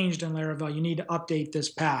 This changed in Laravel. You need to update this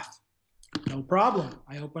path." No problem.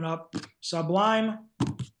 I open up Sublime,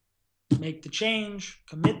 make the change,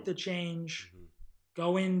 commit the change, Mm-hmm.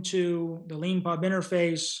 go into the LeanPub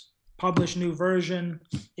interface, publish new version.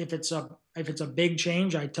 If it's a big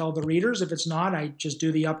change, I tell the readers. If it's not, I just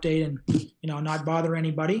do the update and not bother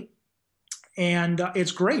anybody. And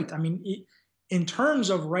it's great. I mean, in terms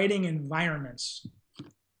of writing environments,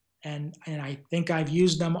 and I think I've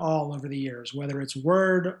used them all over the years, whether it's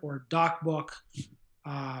Word or DocBook,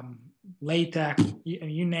 LaTeX,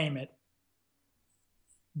 you name it.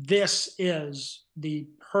 This is the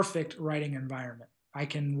perfect writing environment. I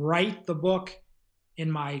can write the book in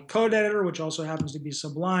my code editor, which also happens to be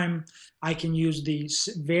Sublime. I can use the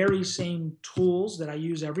very same tools that I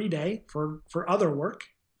use every day for other work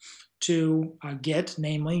to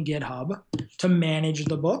namely GitHub, to manage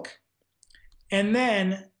the book. And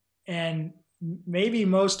then, and maybe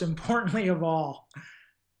most importantly of all,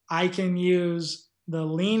 I can use the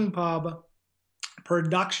LeanPub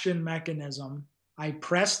production mechanism. I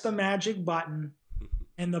press the magic button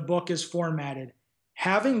and the book is formatted.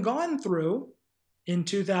 Having gone through in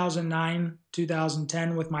 2009,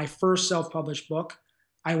 2010 with my first self-published book,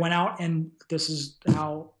 I went out, and this is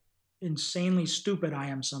how insanely stupid I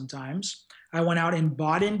am sometimes. I went out and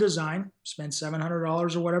bought InDesign, spent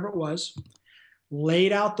 $700 or whatever it was,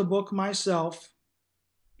 laid out the book myself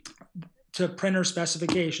to printer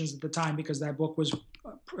specifications at the time, because that book was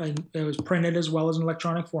printed as well as an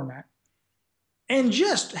electronic format, and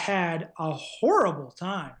just had a horrible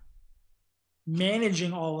time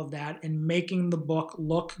managing all of that and making the book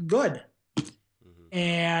look good. Mm-hmm.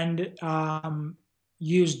 And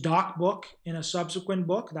used DocBook in a subsequent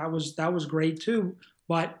book. That was great too,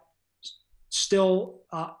 but still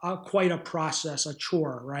quite a process, a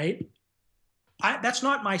chore, right? That's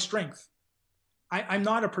not my strength. I'm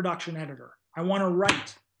not a production editor. I want to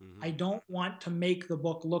write. Mm-hmm. I don't want to make the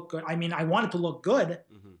book look good. I mean, I want it to look good,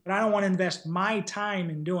 mm-hmm. but I don't want to invest my time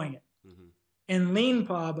in doing it. Mm-hmm. And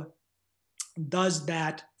LeanPub does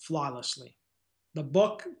that flawlessly. The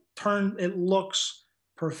book it looks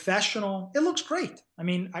professional. It looks great. I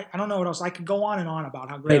mean, I don't know what else. I could go on and on about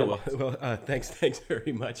how great it was. Well, thanks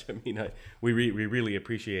very much. I mean, we really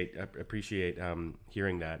appreciate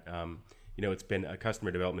hearing that. It's been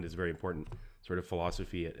customer development is a very important sort of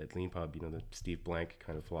philosophy at LeanPub. The Steve Blank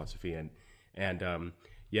kind of philosophy, and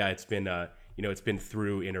it's been it's been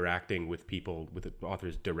through interacting with people, with the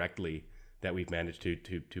authors directly, that we've managed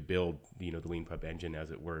to build the LeanPub engine,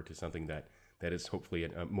 as it were, to something that is hopefully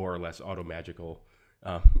a more or less auto magical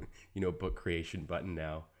book creation button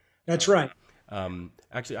now. That's right.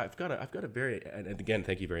 Actually, I've got a very, and again,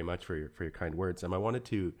 thank you very much for your kind words. I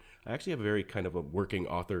actually have a very kind of a working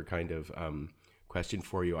author kind of question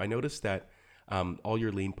for you. I noticed that all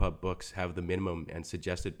your LeanPub books have the minimum and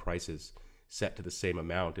suggested prices set to the same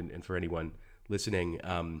amount. And for anyone listening,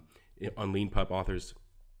 on LeanPub, authors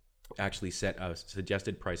actually set a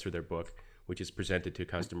suggested price for their book, which is presented to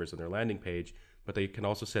customers on their landing page, but they can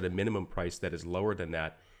also set a minimum price that is lower than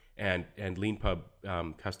that. And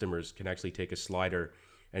LeanPub customers can actually take a slider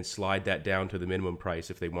and slide that down to the minimum price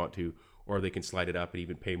if they want to, or they can slide it up and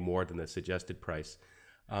even pay more than the suggested price.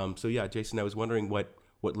 So yeah, Jason, I was wondering what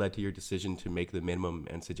led to your decision to make the minimum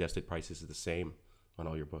and suggested prices the same on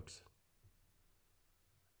all your books?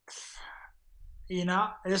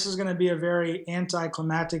 This is going to be a very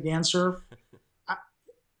anticlimactic answer.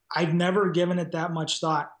 I've never given it that much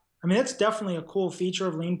thought. I mean, it's definitely a cool feature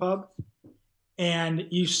of LeanPub. And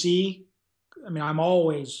I'm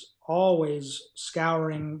always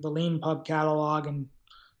scouring the LeanPub catalog and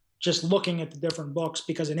just looking at the different books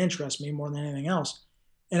because it interests me more than anything else.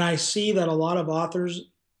 And I see that a lot of authors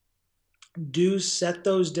do set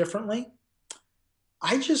those differently.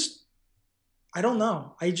 I don't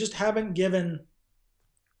know. I just haven't given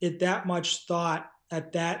it that much thought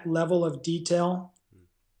at that level of detail.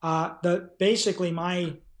 Basically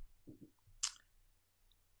my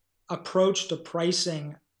approach to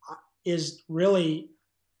pricing is really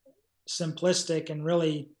simplistic and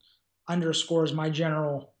really underscores my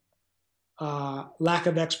general lack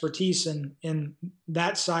of expertise in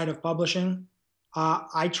that side of publishing.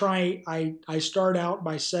 I start out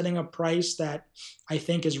by setting a price that I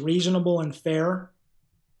think is reasonable and fair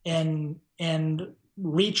and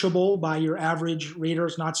reachable by your average reader.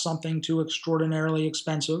 It's not something too extraordinarily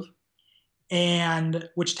expensive, and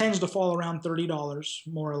which tends to fall around $30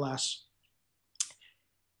 more or less.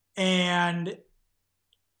 And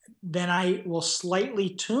then I will slightly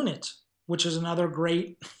tune it, which is another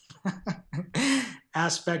great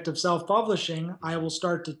aspect of self-publishing. I will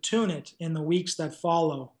start to tune it in the weeks that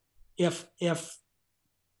follow. If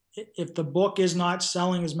the book is not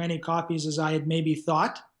selling as many copies as I had maybe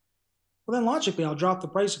thought, well, then logically I'll drop the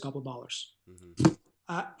price a couple dollars. Mm-hmm.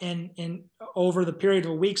 And over the period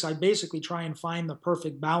of weeks, I basically try and find the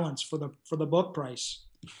perfect balance for the book price.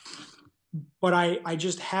 But I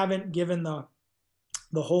just haven't given the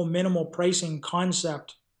whole minimal pricing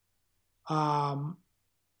concept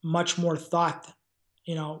much more thought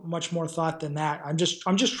than that. I'm just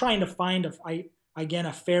trying to find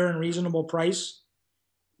a fair and reasonable price,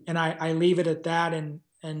 and I leave it at that,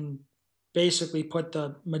 and basically put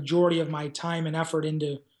the majority of my time and effort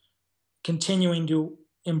into continuing to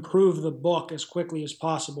improve the book as quickly as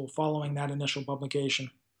possible following that initial publication.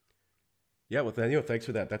 Yeah, well, thanks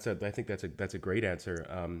for that. I think that's a great answer.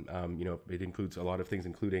 It includes a lot of things,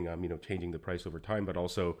 including changing the price over time, but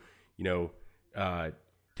also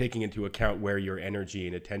taking into account where your energy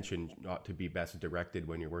and attention ought to be best directed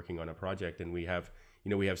when you're working on a project. And we've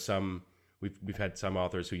had some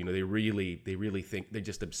authors who they really think, they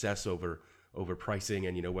just obsess over pricing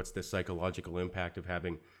and what's the psychological impact of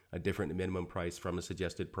having a different minimum price from a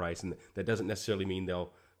suggested price, and that doesn't necessarily mean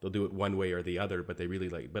they'll do it one way or the other, but they really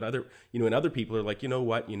like. But other people are like,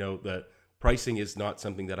 the pricing is not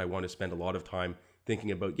something that I want to spend a lot of time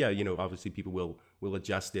thinking about. Yeah, obviously people will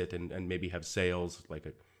adjust it and maybe have sales like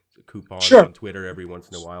a coupon sure. on Twitter every once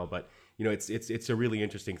in a while. But it's a really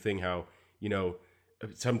interesting thing how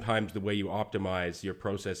sometimes the way you optimize your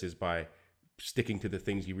process is by sticking to the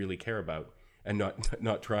things you really care about and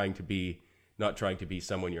not trying to be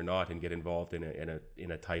someone you're not and get involved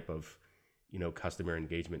in a type of customer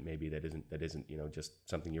engagement maybe that isn't just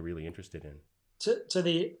something you're really interested in. To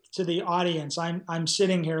the audience, I'm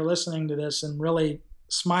sitting here listening to this and really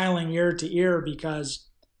smiling ear to ear, because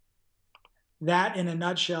that in a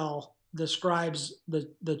nutshell describes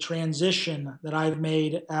the transition that I've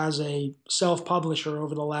made as a self-publisher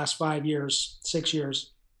over the last 6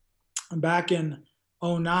 years. Back in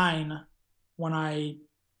 2009, when I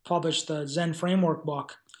published the Zen Framework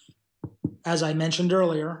book, as I mentioned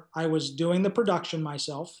earlier, I was doing the production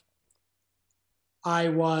myself. I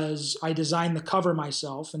designed the cover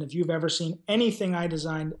myself, and if you've ever seen anything I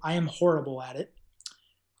designed, I am horrible at it.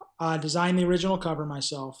 Designed the original cover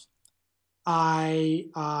myself. I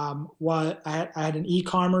had an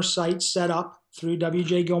e-commerce site set up through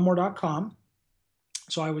wjgilmore.com,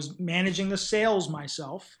 so I was managing the sales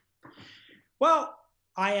myself. Well,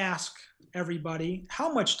 I ask everybody,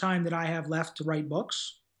 how much time did I have left to write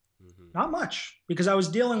books? Mm-hmm. Not much, because I was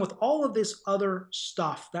dealing with all of this other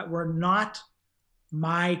stuff that were not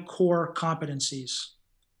my core competencies,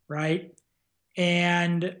 right?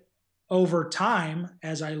 And over time,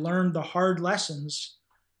 as I learned the hard lessons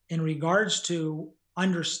in regards to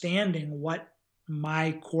understanding what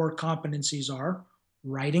my core competencies are,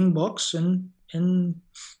 writing books and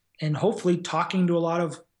hopefully talking to a lot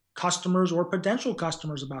of customers or potential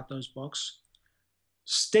customers about those books,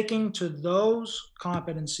 sticking to those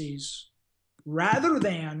competencies rather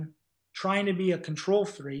than trying to be a control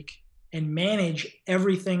freak and manage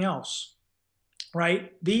everything else,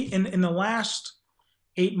 right? In the last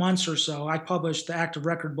 8 months or so, I published the Active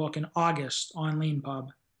Record book in August on LeanPub,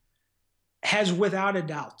 has without a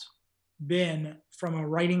doubt been, from a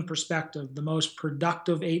writing perspective, the most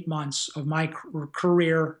productive 8 months of my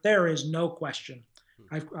career. There is no question.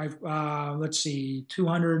 I've let's see,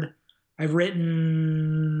 200. I've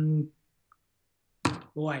written,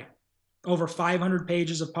 over 500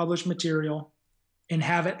 pages of published material, and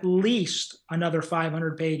have at least another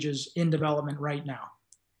 500 pages in development right now.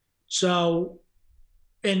 So,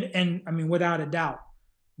 and I mean, without a doubt,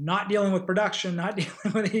 not dealing with production, not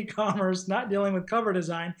dealing with e-commerce, not dealing with cover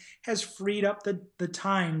design has freed up the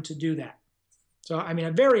time to do that. So, I mean,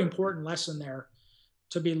 a very important lesson there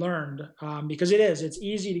to be learned, because it's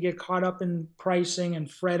easy to get caught up in pricing and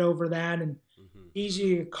fret over that, and easy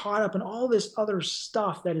to get caught up in all this other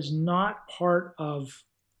stuff that is not part of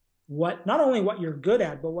not only what you're good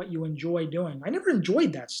at, but what you enjoy doing. I never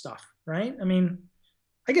enjoyed that stuff, right? I mean,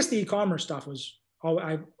 I guess the e-commerce stuff was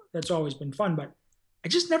that's always been fun, but I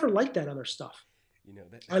just never liked that other stuff.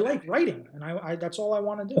 I like writing, and I that's all I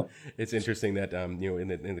want to do. It's interesting that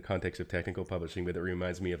in the context of technical publishing, but it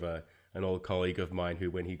reminds me of an old colleague of mine who,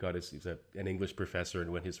 when he got he's an English professor,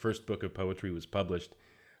 and when his first book of poetry was published,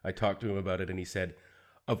 I talked to him about it, and he said,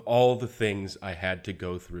 of all the things I had to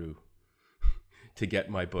go through to get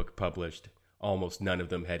my book published, almost none of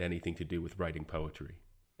them had anything to do with writing poetry.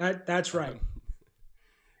 That's right.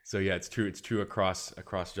 So yeah, it's true. It's true across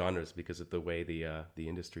genres because of the way the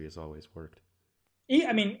industry has always worked.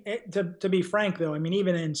 I mean, to be frank, though, I mean,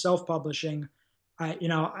 even in self-publishing,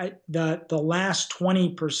 the last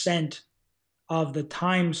 20% of the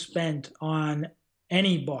time spent on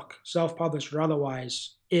any book, self-published or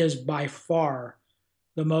otherwise, is by far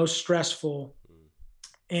the most stressful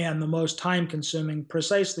and the most time-consuming,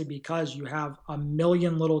 precisely because you have a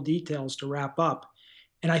million little details to wrap up.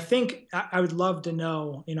 And I think I would love to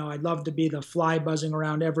know, I'd love to be the fly buzzing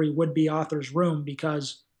around every would-be author's room,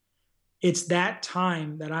 because it's that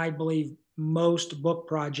time that I believe most book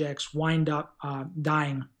projects wind up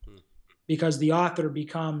dying, because the author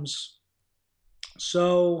becomes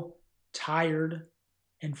so tired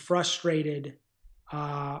and frustrated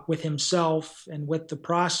with himself and with the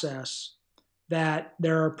process that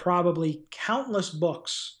there are probably countless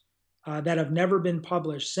books that have never been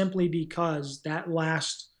published simply because that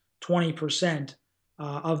last 20%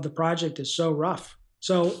 of the project is so rough.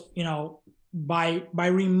 So, by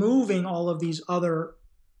removing all of these other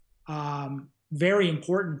very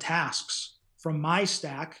important tasks from my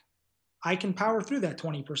stack, I can power through that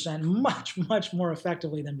 20% much, much more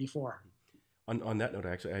effectively than before. On that note,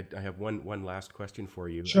 actually, I have one last question for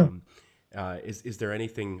you. Sure. Is there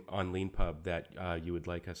anything on LeanPub that you would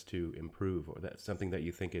like us to improve, or that something that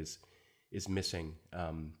you think is missing,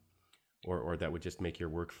 or that would just make your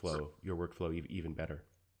workflow even better?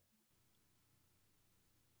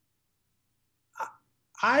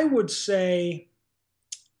 I would say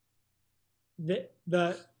that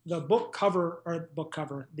the book cover,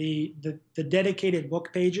 the dedicated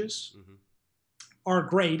book pages are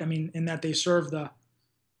great. I mean, in that they serve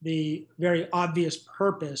the very obvious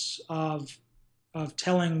purpose of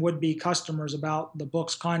telling would-be customers about the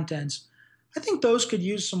book's contents. I think those could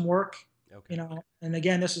use some work. Okay. And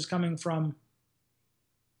again, this is coming from,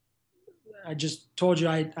 I just told you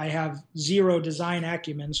I have zero design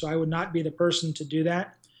acumen, so I would not be the person to do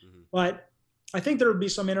that. But I think there would be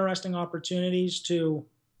some interesting opportunities to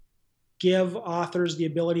give authors the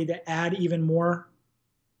ability to add even more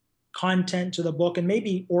content to the book and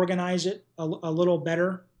maybe organize it a little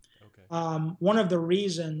better. Okay. One of the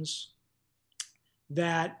reasons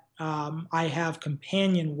that I have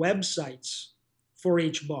companion websites for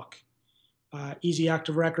each book, Easy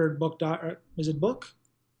Active Record book. Is it book?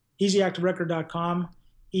 EasyActiveRecord.com,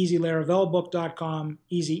 EasyLaravelBook.com,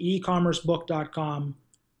 EasyEcommerceBook.com.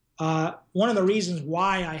 One of the reasons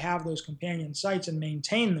why I have those companion sites and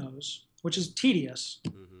maintain those, which is tedious,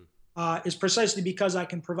 is precisely because I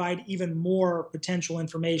can provide even more potential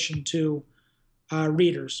information to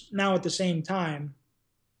readers. Now, at the same time,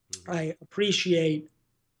 I appreciate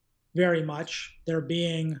very much there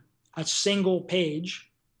being a single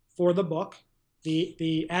page for the book.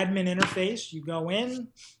 The admin interface, you go in,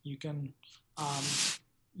 you can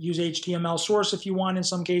use HTML source if you want. In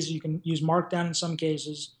some cases, you can use Markdown in some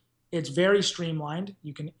cases. It's very streamlined.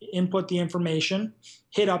 You can input the information,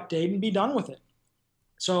 hit update, and be done with it.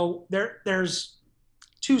 So there's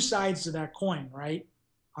two sides to that coin, right?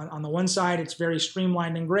 On the one side, it's very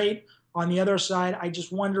streamlined and great. On the other side, I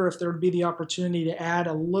just wonder if there would be the opportunity to add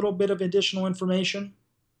a little bit of additional information.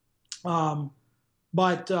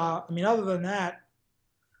 But I mean, other than that,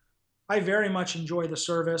 I very much enjoy the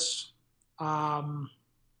service. I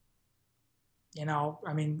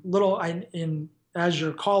mean, as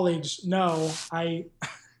your colleagues know, I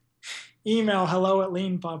email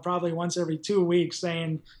hello@LeanPub probably once every 2 weeks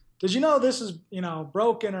saying, did you know this is,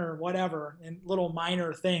 broken or whatever, and little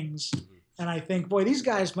minor things. And I think, boy, these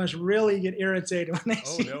guys must really get irritated when they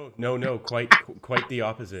see. No, quite the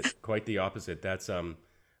opposite. Quite the opposite. That's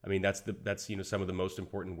I mean, that's some of the most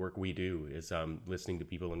important work we do is listening to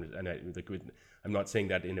people, and I'm not saying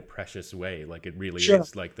that in a precious way. Like, it really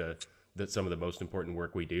is like that some of the most important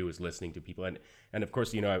work we do is listening to people. And of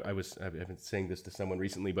course, I've been saying this to someone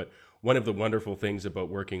recently, but one of the wonderful things about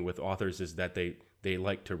working with authors is that they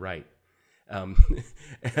like to write. And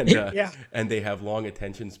they have long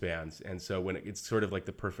attention spans. And so when it's sort of like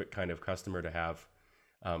the perfect kind of customer to have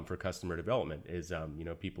for customer development is,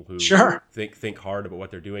 people who think hard about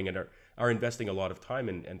what they're doing and are investing a lot of time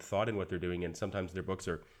and thought in what they're doing. And sometimes their books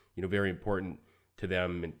are, very important to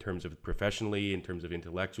them in terms of professionally, in terms of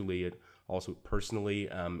intellectually, and also personally.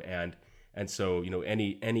 And so,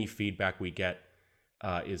 any feedback we get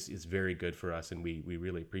is very good for us, and we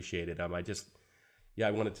really appreciate it. I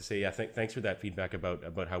wanted to say, thanks for that feedback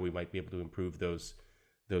about how we might be able to improve those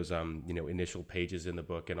initial pages in the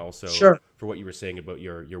book, and also for what you were saying about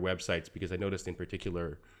your websites, because I noticed in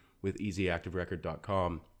particular with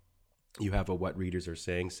easyactiverecord.com, you have a what readers are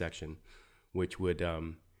saying section, which would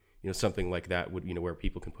something like that would where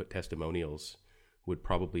people can put testimonials would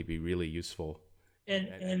probably be really useful.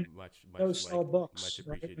 And much those sell books. Much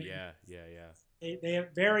appreciated. Right? Yeah. They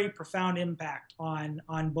have very profound impact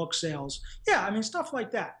on book sales. Yeah, I mean, stuff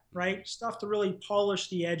like that, right? Stuff to really polish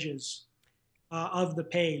the edges of the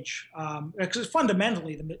page. Because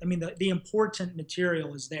fundamentally, the important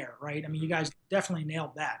material is there, right? I mean, you guys definitely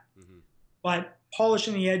nailed that. Mm-hmm. But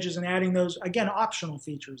polishing the edges and adding those, again, optional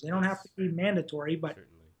features. They don't have to be mandatory, but certainly.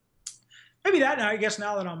 Maybe that, I guess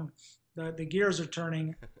now that the gears are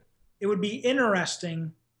turning, it would be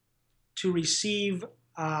interesting to receive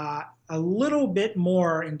a little bit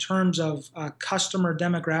more in terms of customer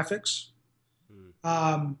demographics.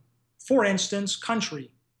 For instance,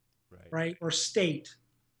 country, right? Or state.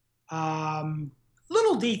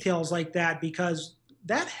 Little details like that, because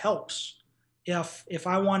that helps. If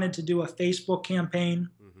I wanted to do a Facebook campaign,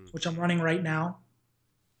 mm-hmm. which I'm running right now,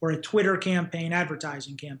 or a Twitter campaign,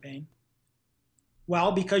 advertising campaign,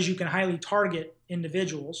 well, because you can highly target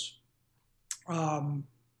individuals, and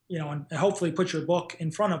hopefully put your book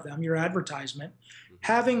in front of them, your advertisement, mm-hmm.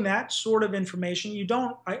 having that sort of information,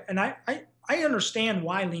 I understand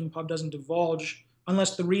why LeanPub doesn't divulge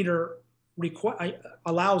unless the reader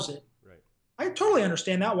allows it. Right. I totally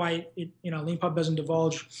understand that, why LeanPub doesn't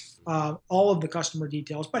divulge all of the customer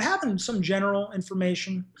details, but having some general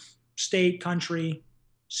information, state, country,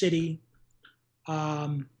 city,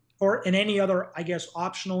 or in any other, I guess,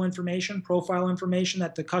 optional information, profile information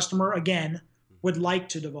that the customer, again, would like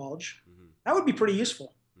to divulge, mm-hmm. that would be pretty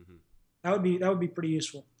useful. Mm-hmm. That would be pretty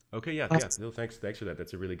useful. Okay, yeah. No, thanks for that.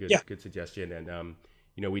 That's a really good suggestion. And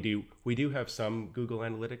we do have some Google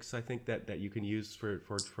Analytics, I think, that you can use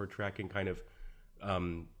for tracking kind of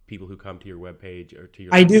people who come to your webpage or to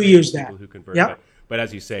your. I do use that. People who convert. Yep. But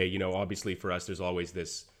as you say, obviously for us, there's always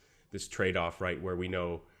this trade-off, right, where we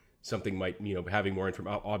know something might, having more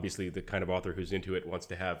information. Obviously, the kind of author who's into it wants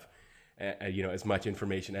to have, as much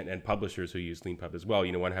information, and publishers who use LeanPub as well,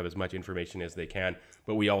 want to have as much information as they can.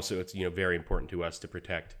 But we also, it's very important to us to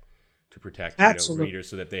protect readers,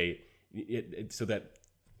 so that so that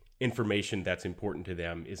information that's important to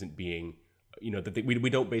them isn't being, we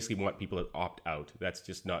don't basically want people to opt out. That's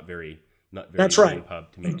just not very. That's right.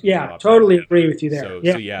 LeanPub to make totally agree with you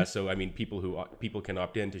there. So I mean, people can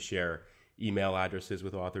opt in to share email addresses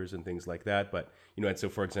with authors and things like that. But, and so,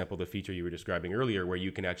 for example, the feature you were describing earlier where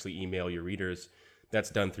you can actually email your readers, that's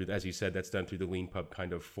done through, as you said, that's done through the LeanPub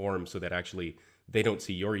kind of form, so that actually they don't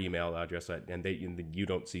see your email address and you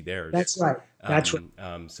don't see theirs. That's right. Right.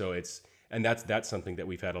 So that's something that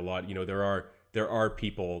we've had a lot. There are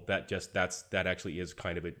people that that actually is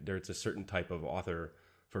kind of there's a certain type of author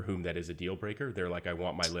for whom that is a deal breaker. They're like, I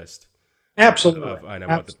want my list. Absolutely. And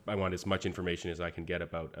I want as much information as I can get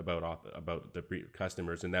about the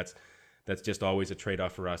customers, and that's just always a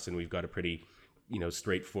trade-off for us, and we've got a pretty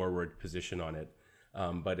straightforward position on it.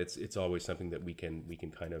 But it's always something that we can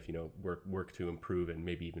kind of work to improve and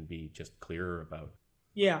maybe even be just clearer about.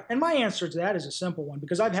 Yeah, and my answer to that is a simple one,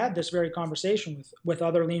 because I've had this very conversation with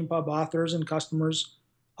other LeanPub authors and customers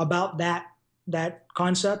about that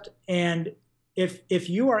concept, and if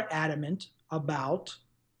you are adamant about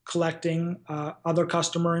collecting other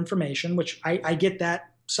customer information, which I get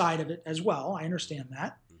that side of it as well. I understand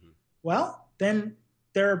that. Mm-hmm. Well, then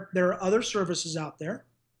there are other services out there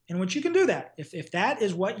in which you can do that. If that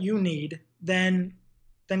is what you need, then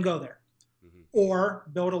go there, mm-hmm. or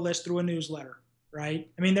build a list through a newsletter, right?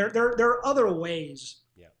 I mean, there are other ways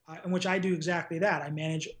in which I do exactly that. I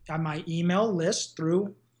manage my email list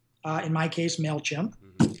through, in my case, MailChimp.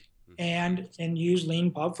 Mm-hmm. And use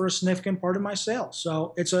LeanPub for a significant part of my sales.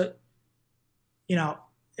 So it's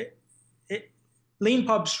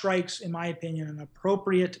LeanPub strikes, in my opinion, an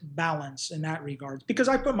appropriate balance in that regard, because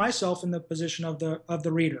I put myself in the position of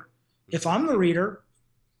the reader. If I'm the reader,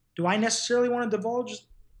 do I necessarily want to divulge,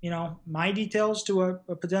 my details to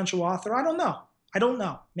a potential author? I don't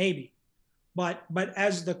know. Maybe, but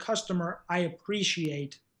as the customer, I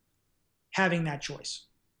appreciate having that choice.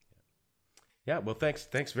 Yeah, well,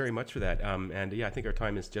 thanks very much for that. I think our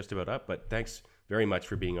time is just about up, but thanks very much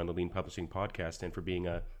for being on the Lean Publishing Podcast and for being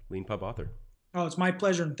a LeanPub author. Oh, it's my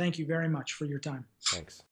pleasure, and thank you very much for your time. Thanks.